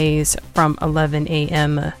Tuesdays from 11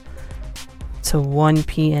 a.m. to 1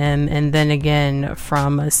 p.m. and then again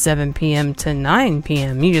from 7 p.m. to 9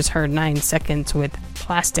 p.m. You just heard 9 Seconds with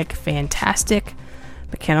Plastic Fantastic,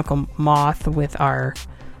 Mechanical Moth with our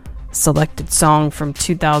selected song from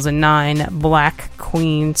 2009, Black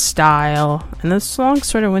Queen Style. And those songs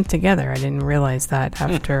sort of went together. I didn't realize that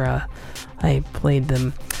after I played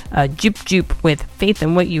them. Jupe Jupe with Faith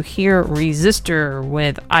in What You Hear, Resistor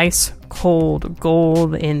with Ice Cold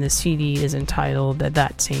Gold, and the CD is entitled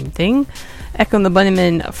That Same Thing. Echo and the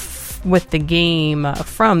Bunnymen with The Game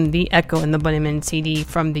from the Echo and the Bunnymen CD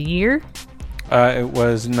from the year. It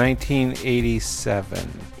was 1987.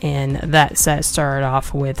 And that set started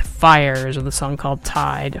off with Fires with a song called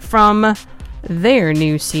Tide from their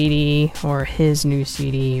new CD, or his new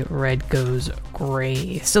CD, Red Goes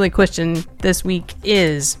Gray. Silly question this week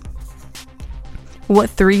is, what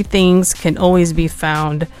 3 things can always be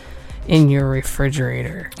found in your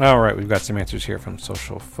refrigerator? All right, we've got some answers here from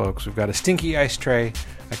social folks. We've got a stinky ice tray,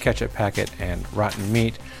 a ketchup packet, and rotten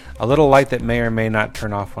meat. A little light that may or may not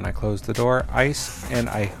turn off when I close the door. Ice, and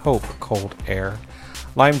I hope cold air.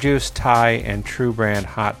 Lime juice, Thai, and True Brand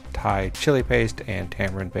hot Thai chili paste and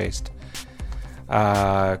tamarind paste.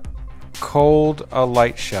 Cold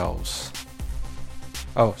A-Light shelves.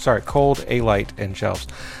 Oh, sorry, cold A-Light and shelves.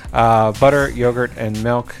 Butter, yogurt, and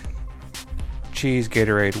milk. Cheese,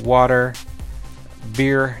 Gatorade, water.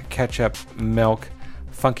 Beer, ketchup, milk.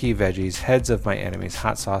 Funky veggies, Heads of My Enemies,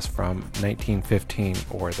 hot sauce from 1915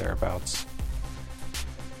 or thereabouts.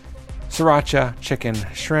 Sriracha, chicken,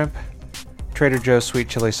 shrimp. Trader Joe's sweet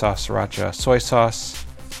chili sauce, sriracha, soy sauce,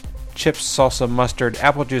 chips, salsa, mustard,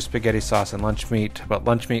 apple juice, spaghetti sauce, and lunch meat, but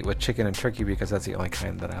lunch meat with chicken and turkey because that's the only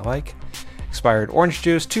kind that I like. Expired orange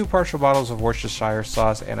juice, 2 partial bottles of Worcestershire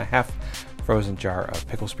sauce, and a half frozen jar of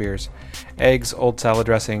pickle spears. Eggs, old salad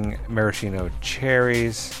dressing, maraschino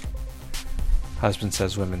cherries. Husband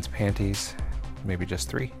says women's panties, maybe just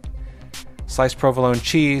 3. Sliced provolone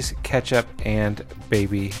cheese, ketchup, and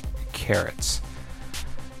baby carrots.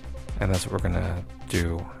 And that's what we're going to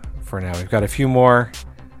do for now. We've got a few more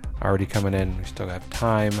already coming in. We still have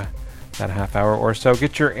time, about a half hour or so.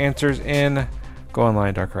 Get your answers in. Go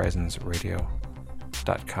online,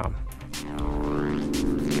 darkhorizonsradio.com.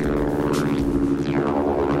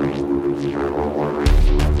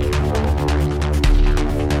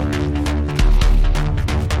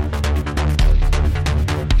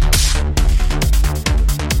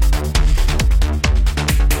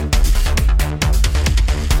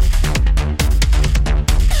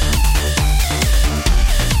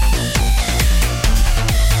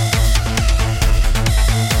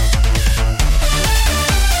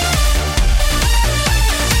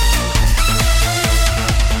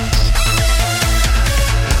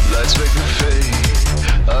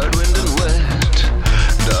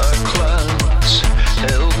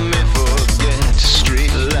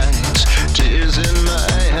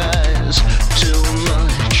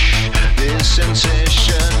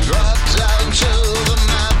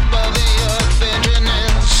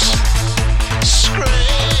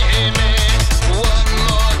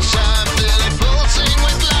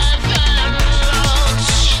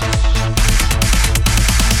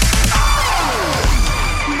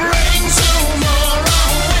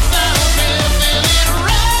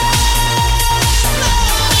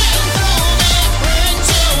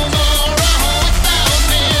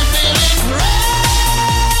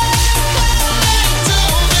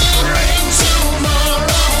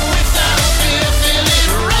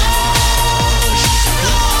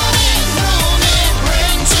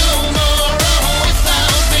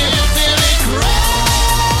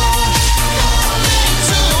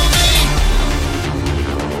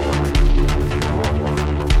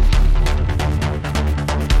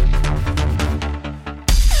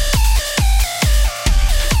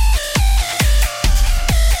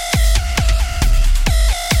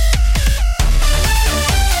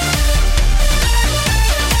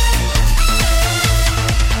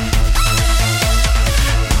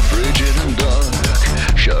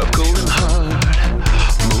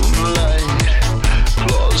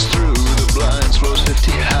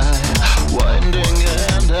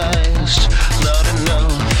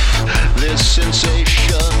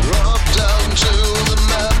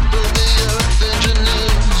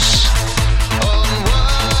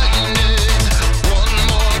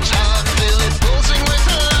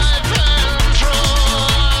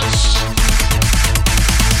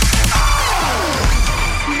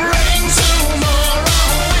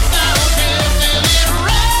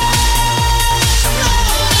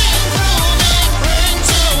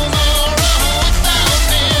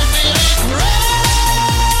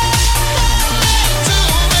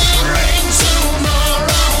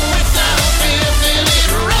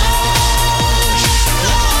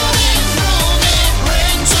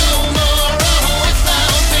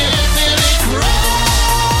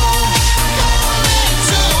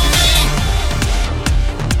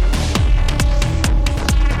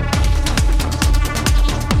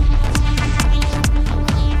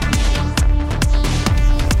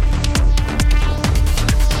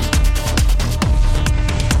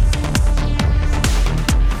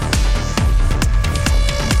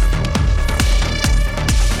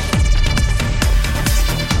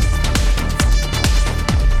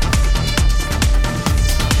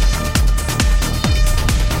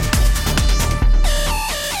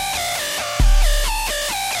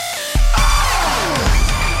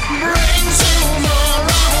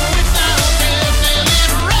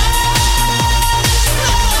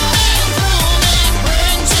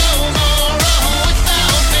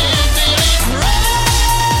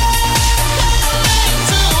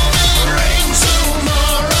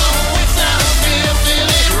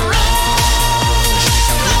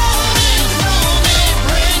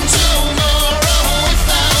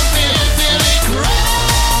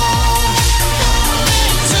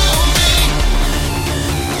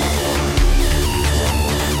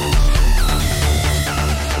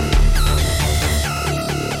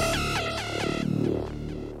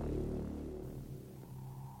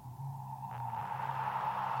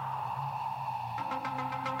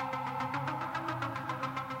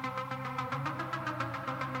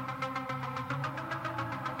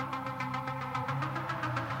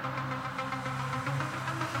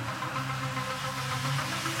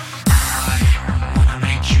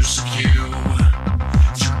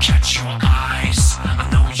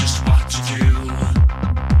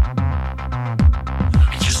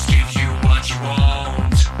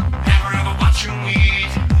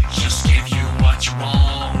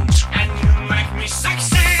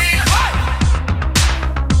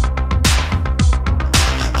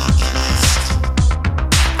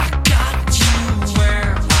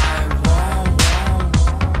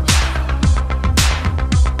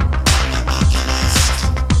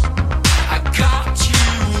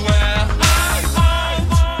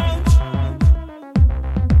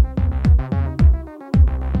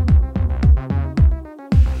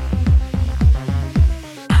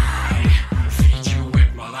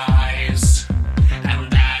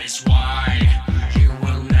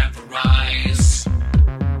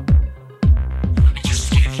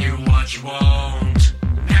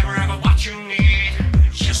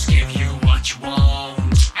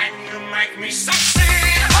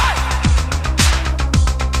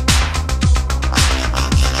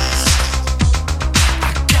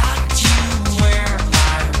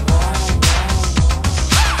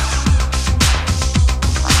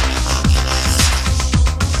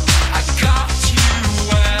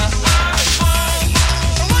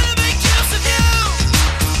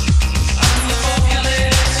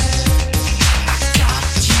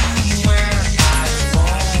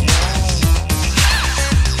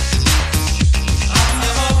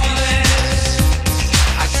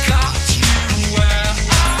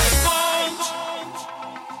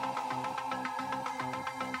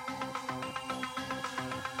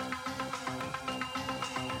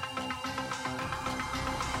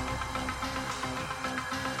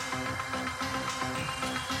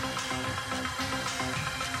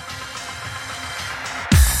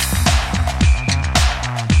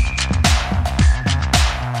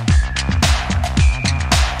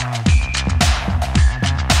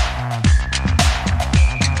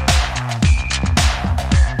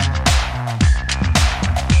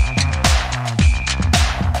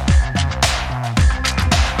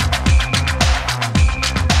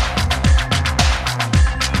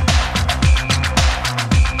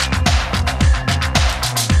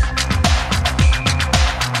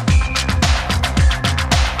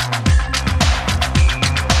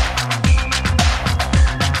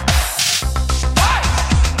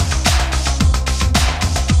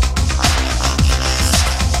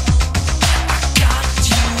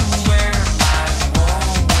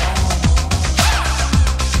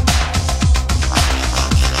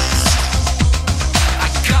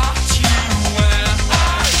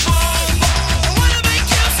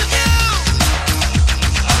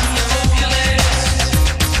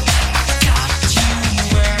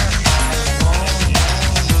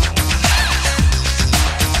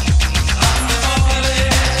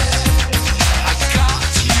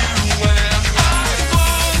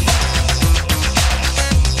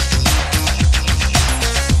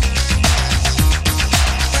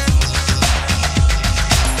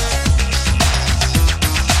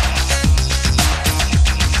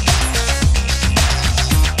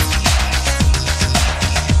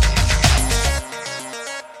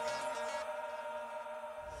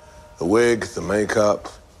 The wig, the makeup.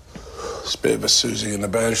 It's a bit of a Susie and the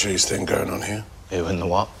Banshees thing going on here. Who in the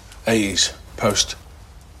what? 80s,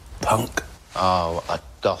 post-punk. Oh,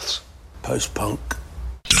 goths. Post-punk.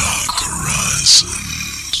 Dark Horizons.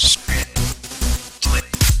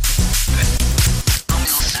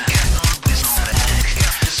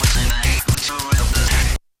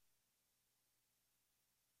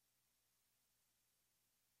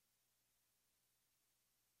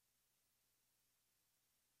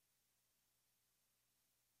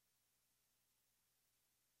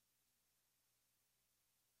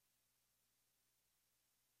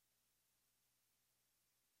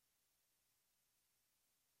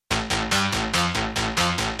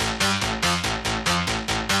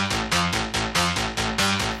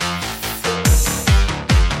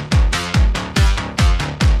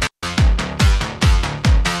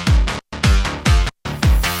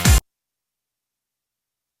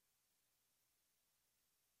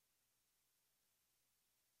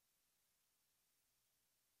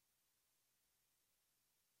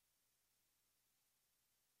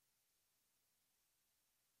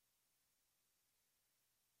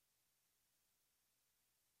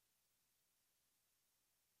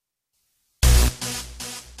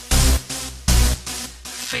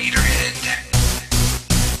 Faderhead,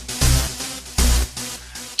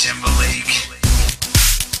 Timberlake,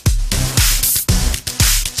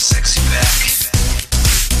 Sexy Back.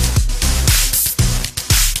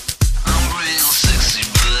 I'm real sexy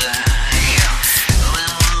back.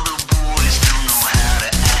 Them other boys don't know how to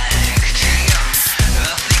act.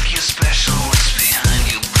 I think you're special, what's behind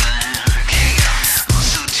your back?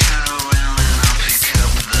 So turn around and I'll pick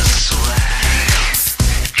up the slack.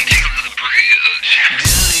 Take 'em to the bridge.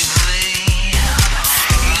 Dilly Bay.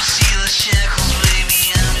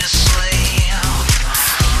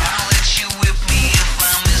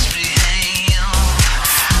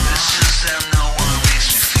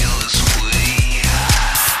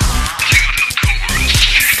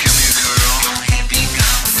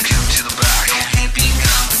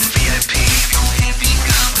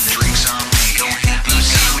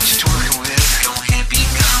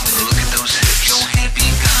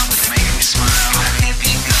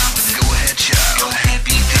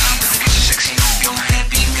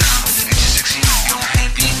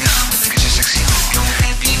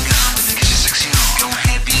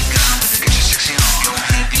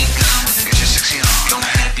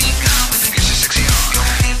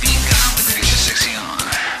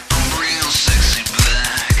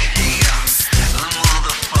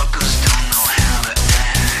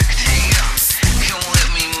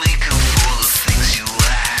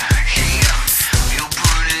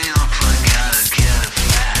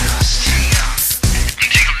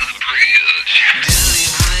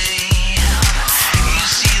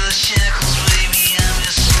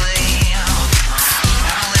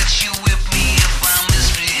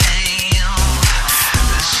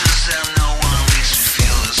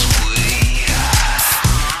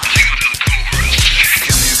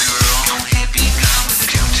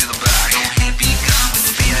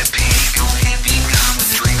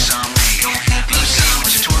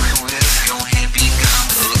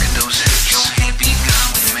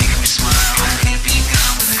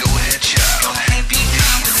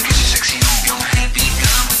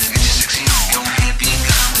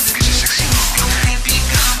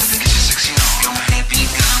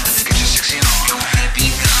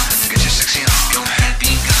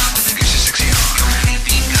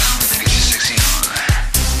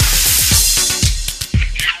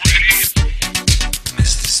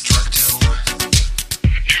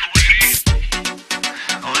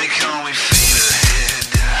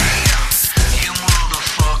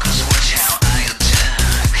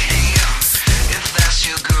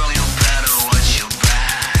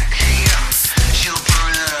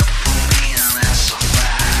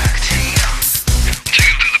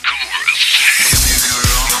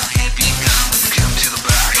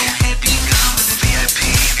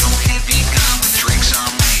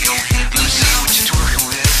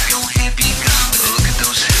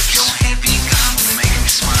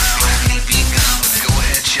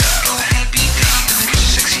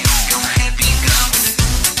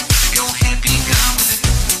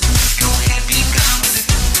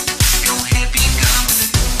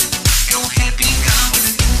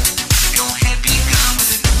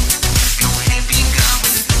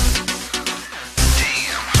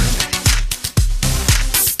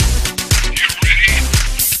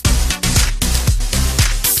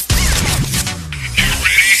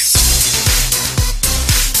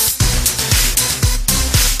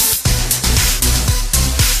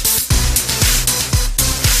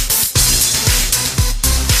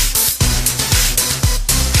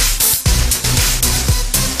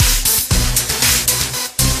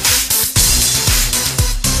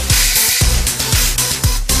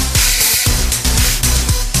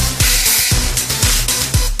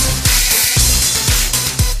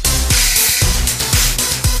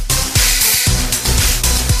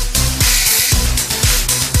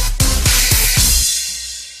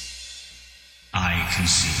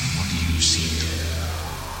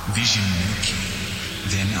 Vision murky,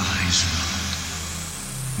 then eyes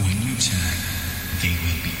rolled. When you turn, they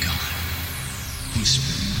will be gone.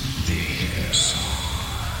 Whispering their hidden song.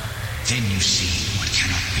 Then you see what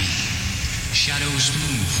cannot be. Shadows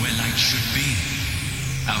move where light should be.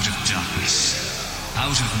 Out of darkness,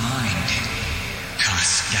 out of mind,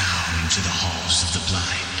 cast down into the halls of the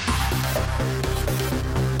blind.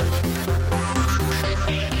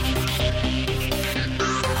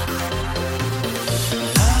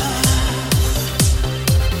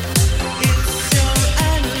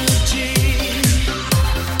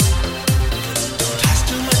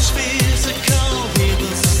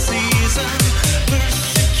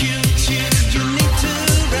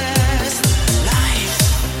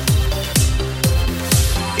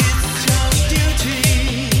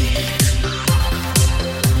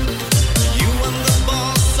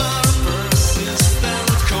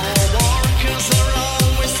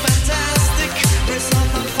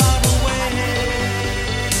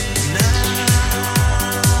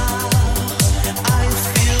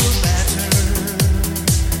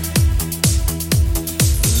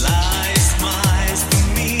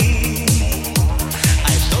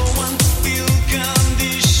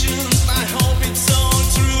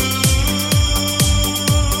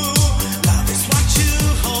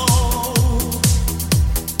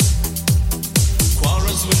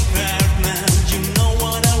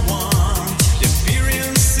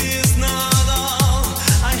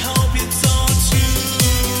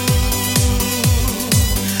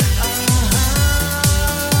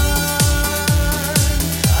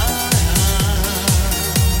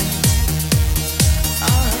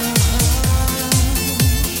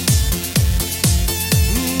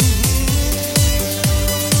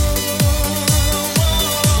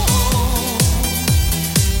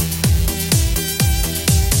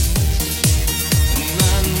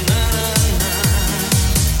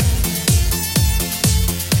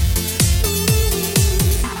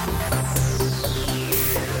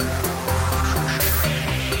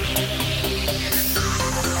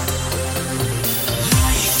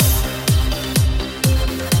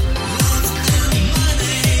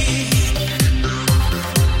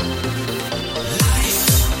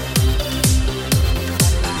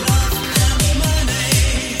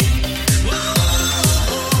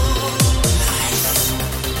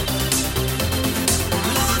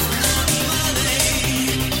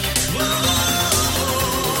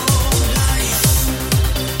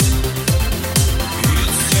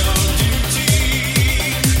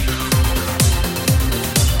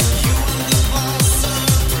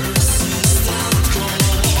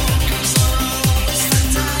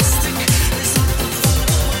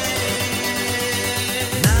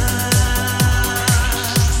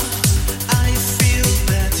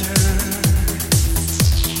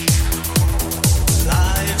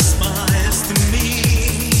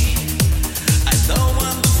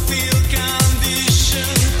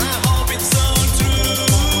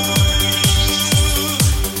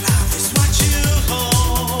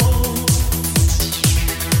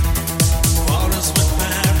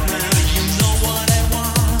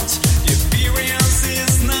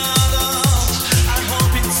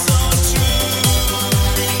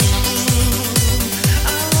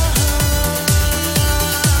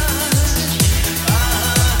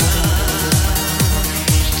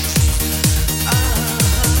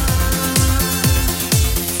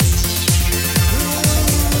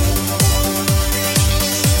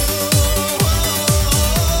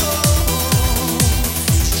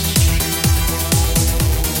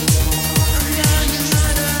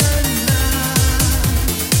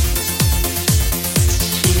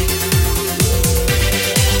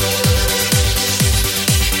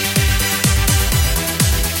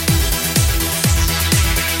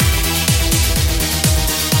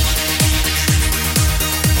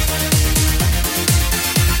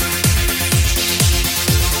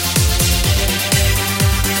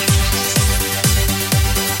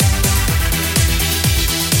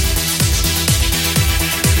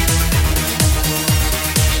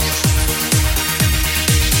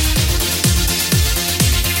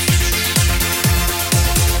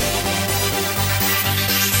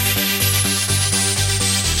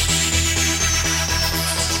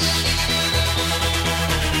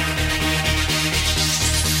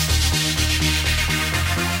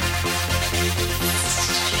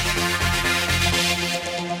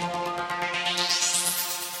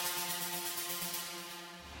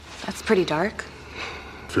 That's pretty dark.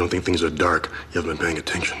 If you don't think things are dark, you haven't been paying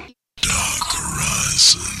attention. Dark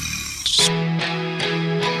Horizons.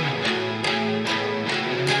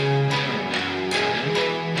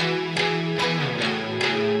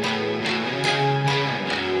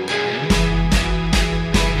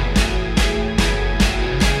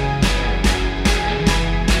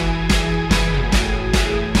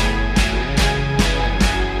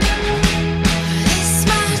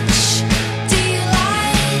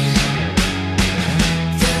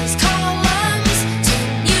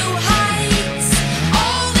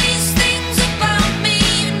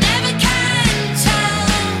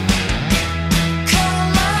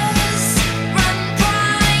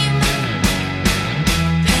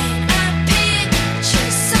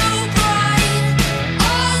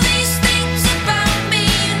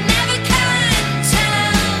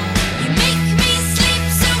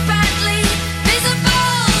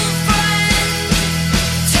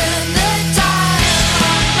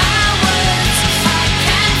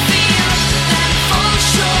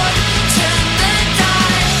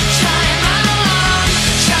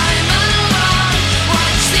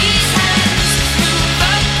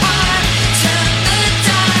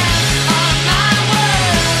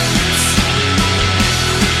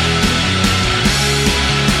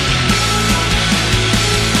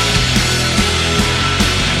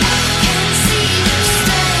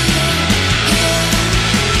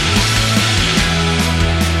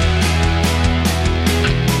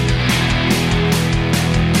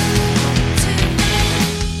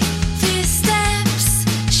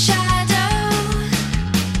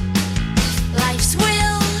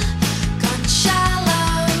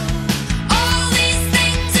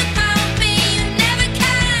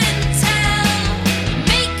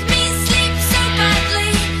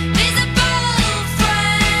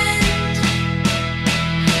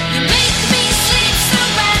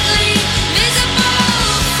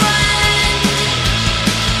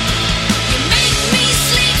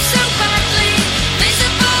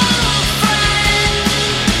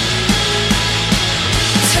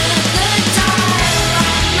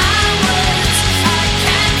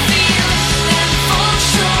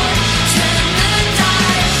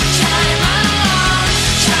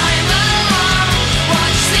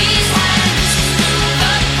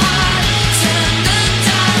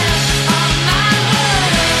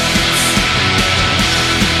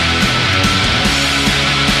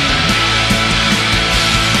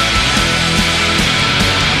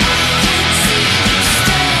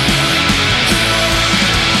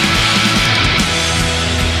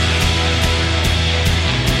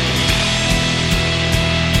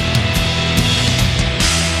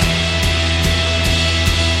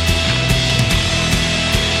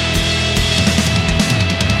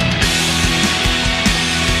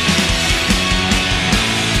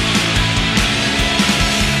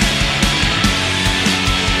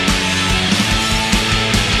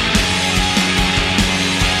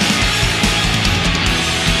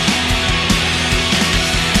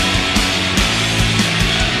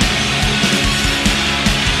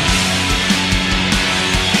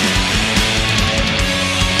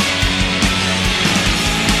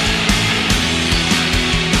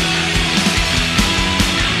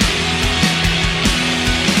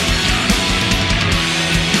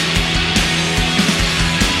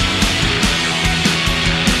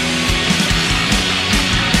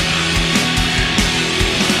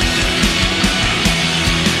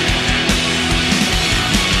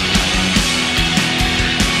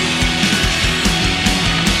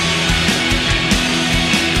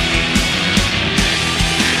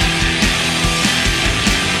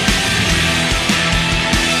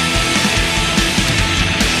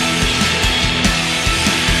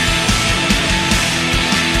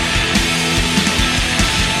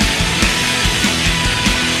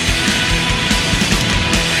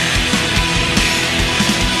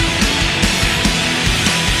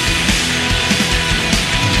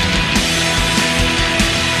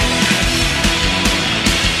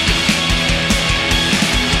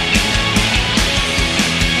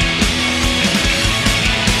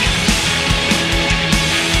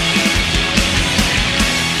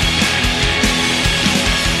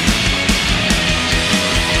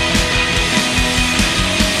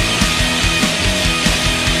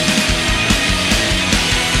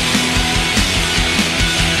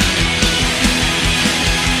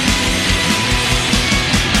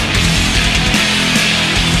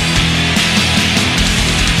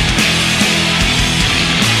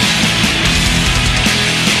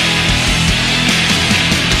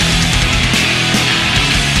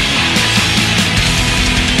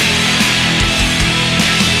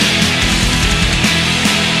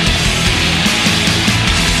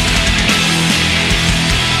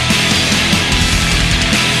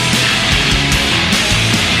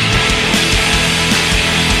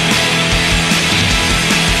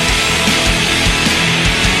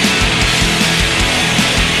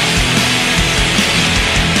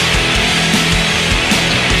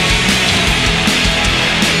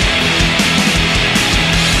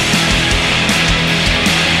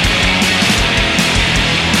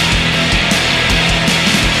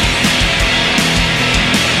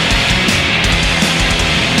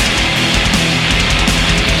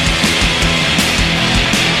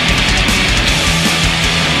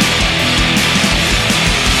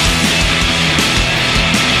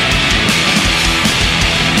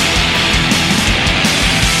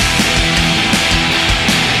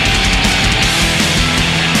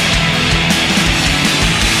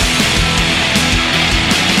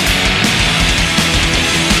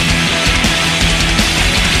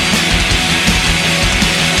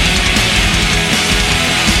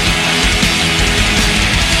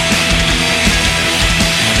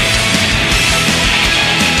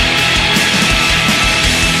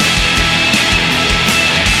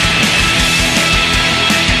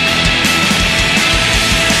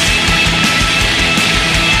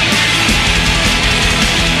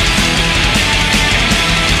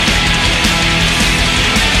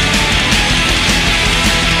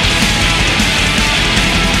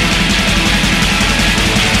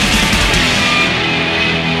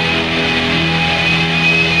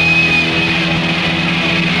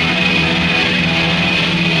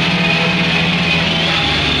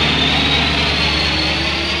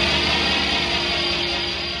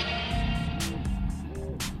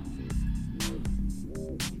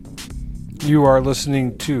 You are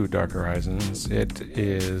listening to Dark Horizons. It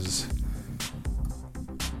is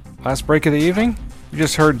last break of the evening. You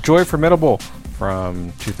just heard Joy Formidable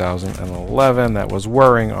from 2011. That was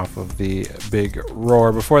Whirring off of the Big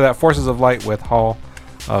Roar. Before that, Forces of Light with Hall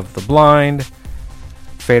of the Blind.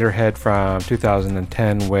 Faderhead from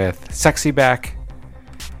 2010 with Sexy Back.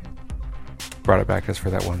 Brought it back just for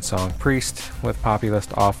that one song. Priest with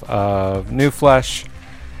Populist off of New Flesh.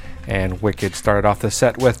 And Wicked started off the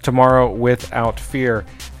set with Tomorrow Without Fear.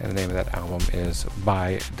 And the name of that album is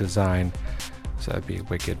By Design. So that'd be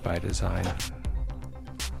Wicked by Design.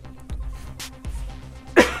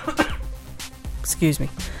 Excuse me.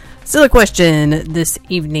 Still a question this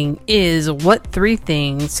evening is, what 3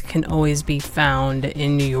 things can always be found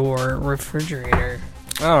in your refrigerator?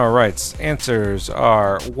 All right. Answers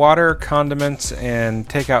are water, condiments, and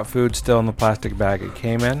takeout food still in the plastic bag it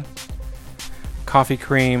came in. Coffee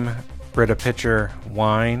cream, Brita pitcher,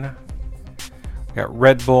 wine. We got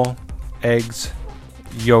Red Bull, eggs,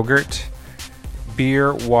 yogurt,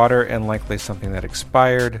 beer, water, and likely something that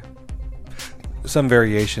expired. Some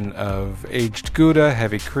variation of aged Gouda,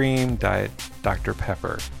 heavy cream, Diet Dr.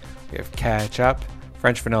 Pepper. We have ketchup,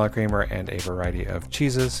 French vanilla creamer, and a variety of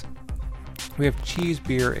cheeses. We have cheese,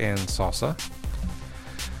 beer, and salsa.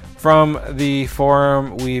 From the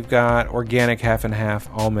forum, we've got organic half and half,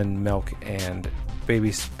 almond milk, and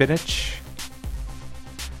baby spinach.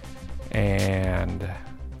 And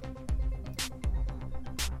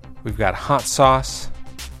we've got hot sauce,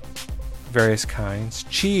 various kinds,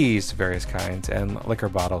 cheese, various kinds, and liquor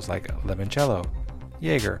bottles like limoncello,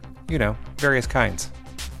 Jaeger, various kinds.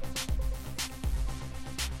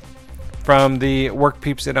 From the Work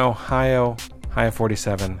Peeps in Ohio, high of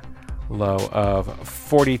 47, low of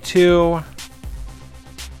 42.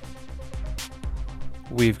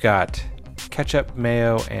 We've got ketchup,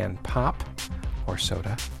 mayo, and pop, or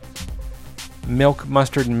soda. Milk,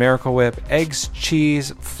 mustard, and Miracle Whip. Eggs,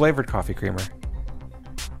 cheese, flavored coffee creamer.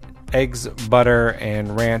 Eggs, butter,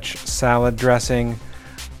 and ranch salad dressing.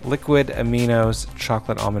 Liquid aminos,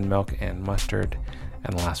 chocolate almond milk, and mustard.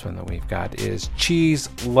 And the last one that we've got is cheese,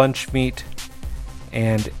 lunch meat,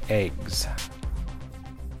 and eggs.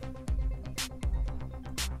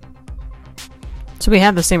 So we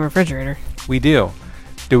have the same refrigerator. We do.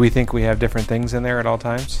 Do we think we have different things in there at all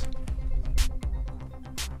times?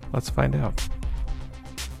 Let's find out.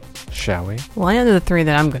 Shall we? Well, I know the 3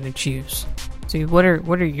 that I'm going to choose. So what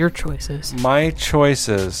are your choices? My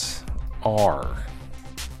choices are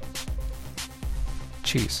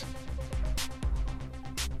cheese,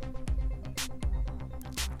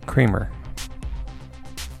 creamer,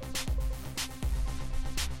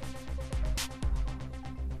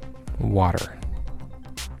 water.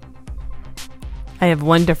 I have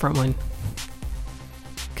one different one.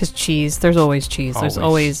 Because cheese, there's always cheese. There's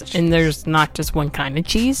always cheese. And there's not just one kind of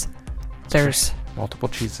cheese. There's multiple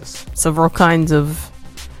cheeses. Several kinds of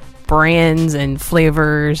brands and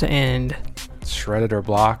flavors and shredded or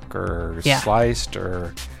block or sliced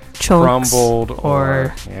or chunks crumbled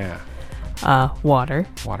or water.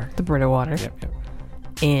 Water. The Brita water. Yep.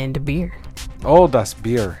 And beer. Oh, das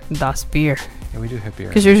Bier. Das Bier. Yeah, we do have beer.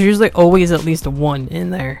 Because there's usually always at least one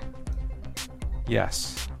in there.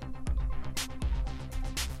 Yes.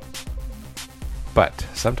 But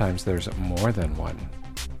sometimes there's more than one.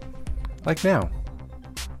 Like now.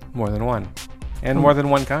 More than one. And more than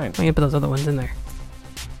one kind. Why don't you put those other ones in there?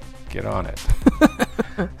 Get on it.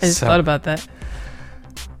 I just thought about that.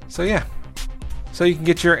 So yeah. So you can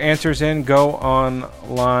get your answers in. Go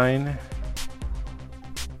online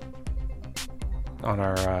on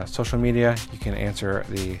our social media. You can answer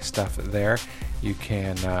the stuff there. You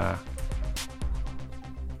can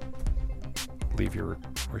leave your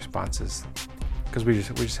responses because we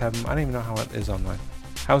just have them. I don't even know how it is online.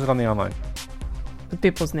 How is it on the online? With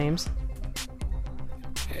people's names.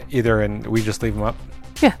 Either and we just leave them up.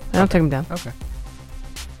 Yeah, I don't take them down. Okay.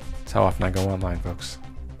 That's how often I go online, folks.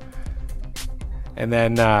 And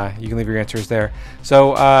then you can leave your answers there.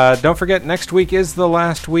 So don't forget, next week is the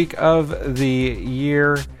last week of the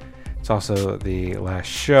year. It's also the last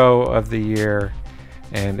show of the year.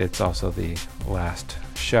 And it's also the last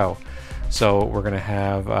show. So we're going to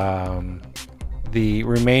have the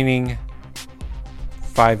remaining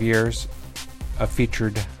 5 years of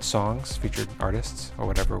featured songs, featured artists, or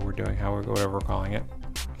whatever we're doing, whatever we're calling it.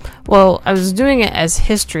 Well, I was doing it as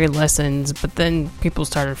history lessons, but then people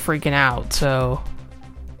started freaking out, so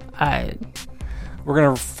we're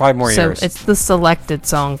gonna 5 more years. So it's the selected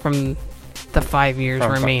song from the 5 years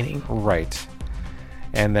remaining. Right.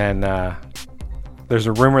 And then there's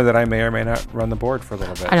a rumor that I may or may not run the board for a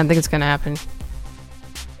little bit. I don't think it's gonna happen.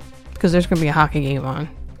 Because there's gonna be a hockey game on.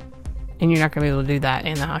 And you're not going to be able to do that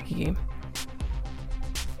in the hockey game.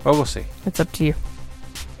 Well, we'll see. It's up to you.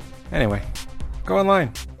 Anyway, go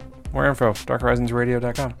online. More info,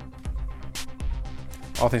 darkhorizonsradio.com.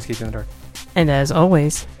 All things keep you in the dark. And as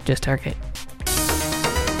always, just dark it.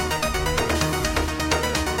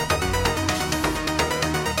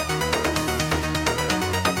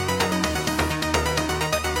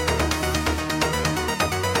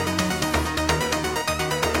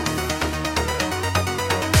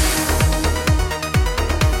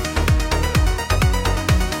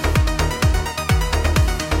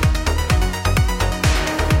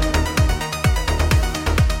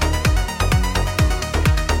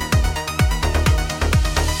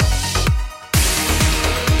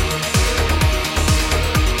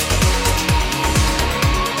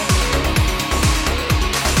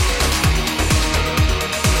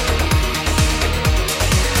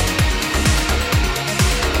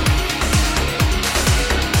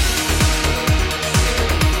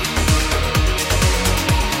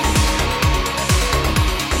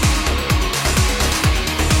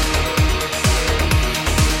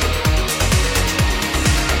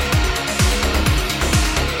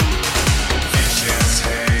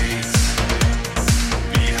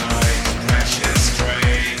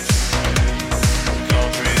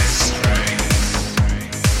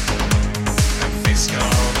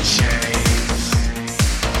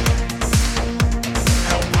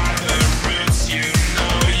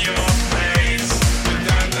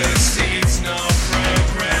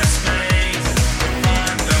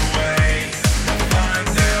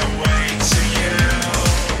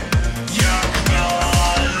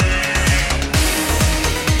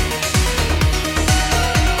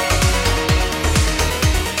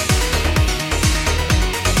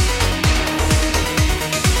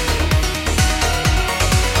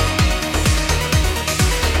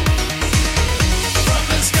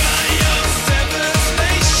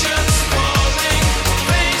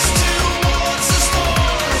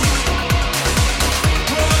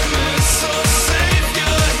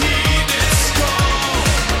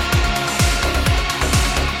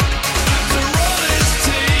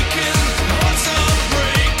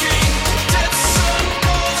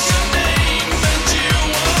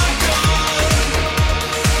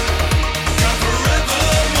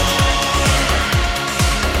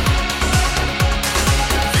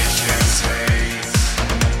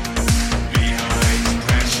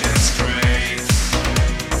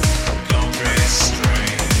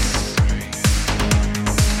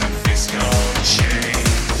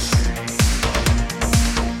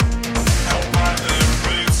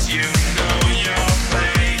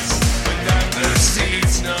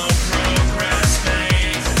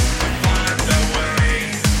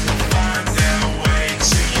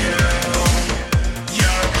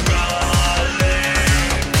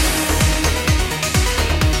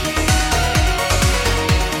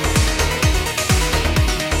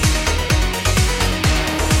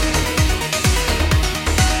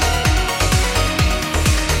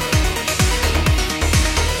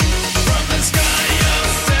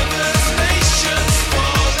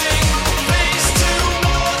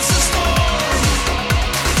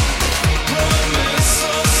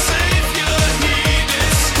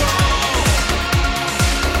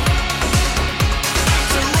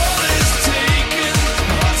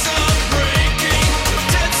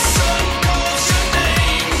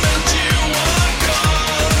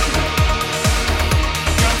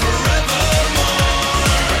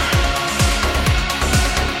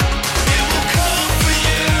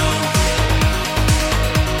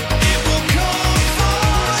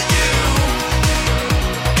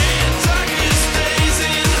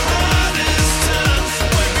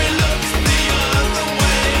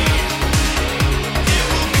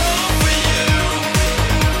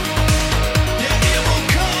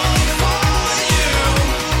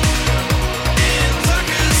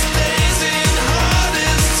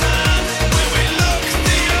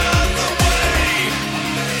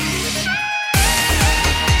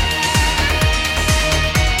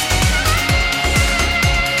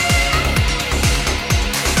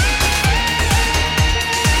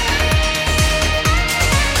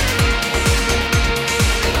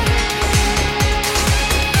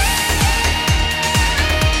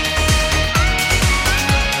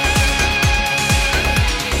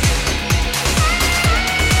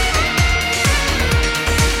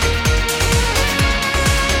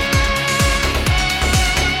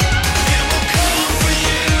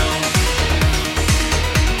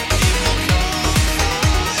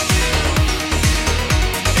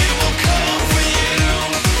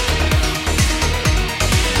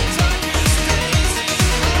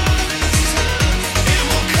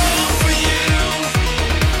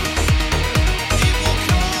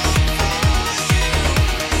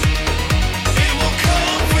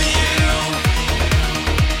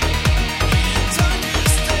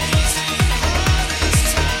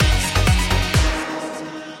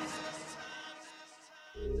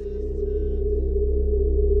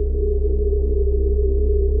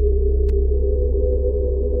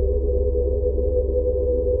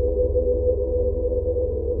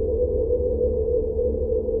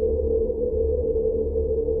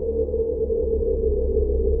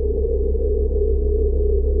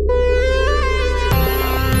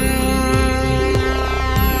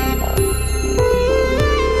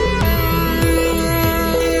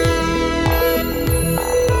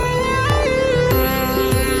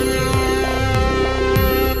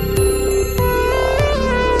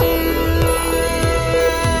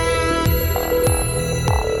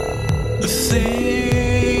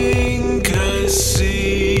 think I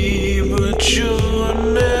see, but you're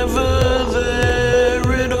never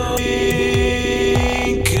there at all.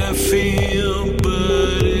 Think I feel,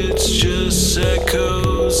 but it's just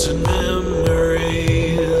echoes and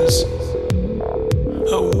memories.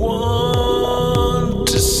 I want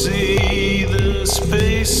to see the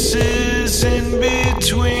spaces in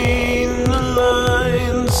between the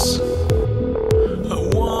lines. I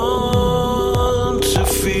want to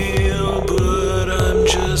feel, but I'm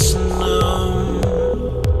just numb.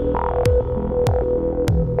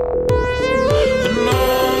 And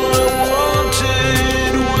all I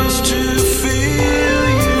wanted was to feel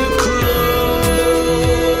you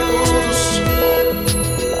close.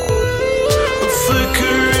 A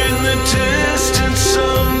flicker in the distance,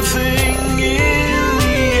 something in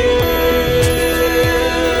the air.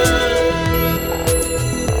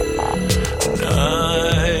 And I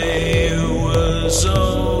was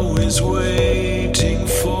always waiting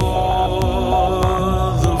for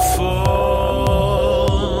the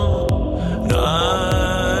fall. And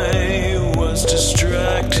I was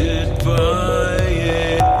distracted by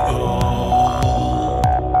it all.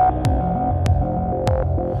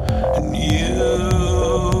 And you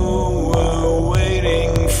were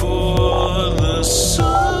waiting for the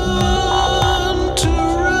sun to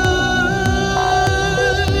rise.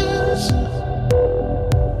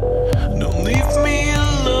 Don't leave me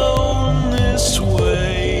alone this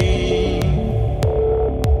way.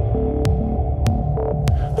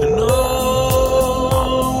 And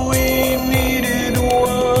all we needed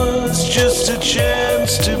was just a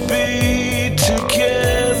chance to be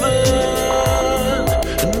together.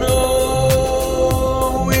 And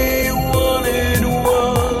all we wanted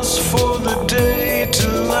was for the day to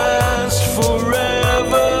last forever.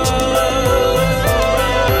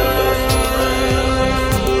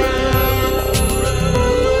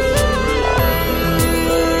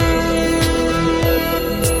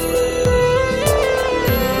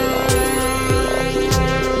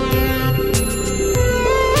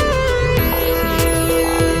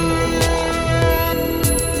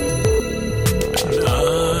 And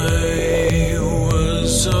I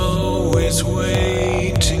was always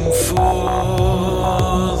waiting for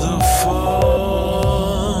the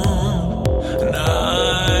fall. And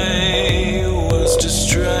I was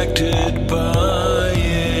distracted by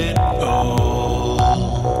it all.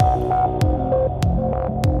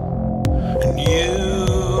 And you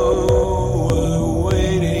were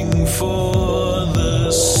waiting for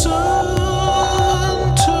the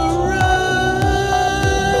sun to rise.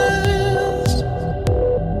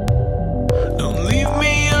 Don't leave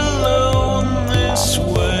me alone this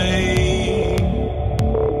way.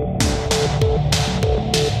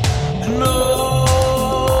 And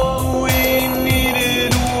all we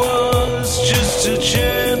needed was just a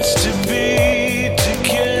chance to be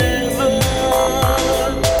together.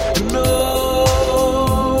 And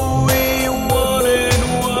all we wanted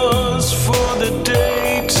was for the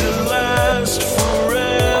day to last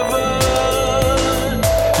forever.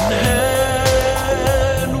 And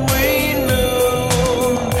had we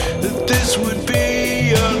known that this would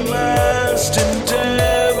be our last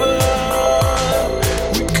endeavor,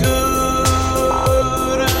 we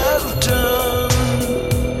could have done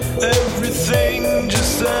everything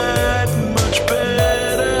just that much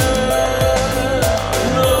better.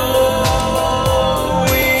 And all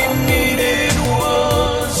we needed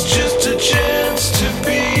was just a chance to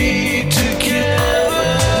be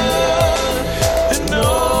together. And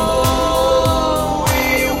all we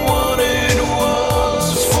wanted was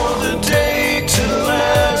for the day to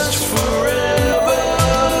last forever.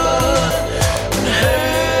 And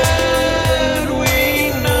had we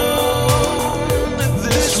known that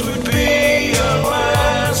this would be our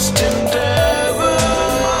last endeavor,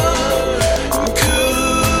 we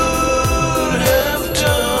could have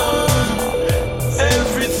done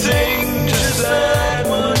everything just that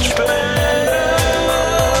much better.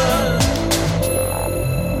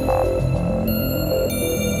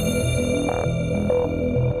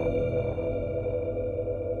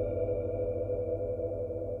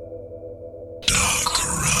 Dark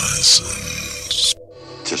Horizons.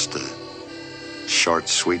 Just a short,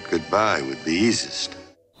 sweet goodbye would be easiest.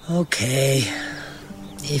 Okay,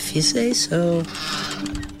 if you say so.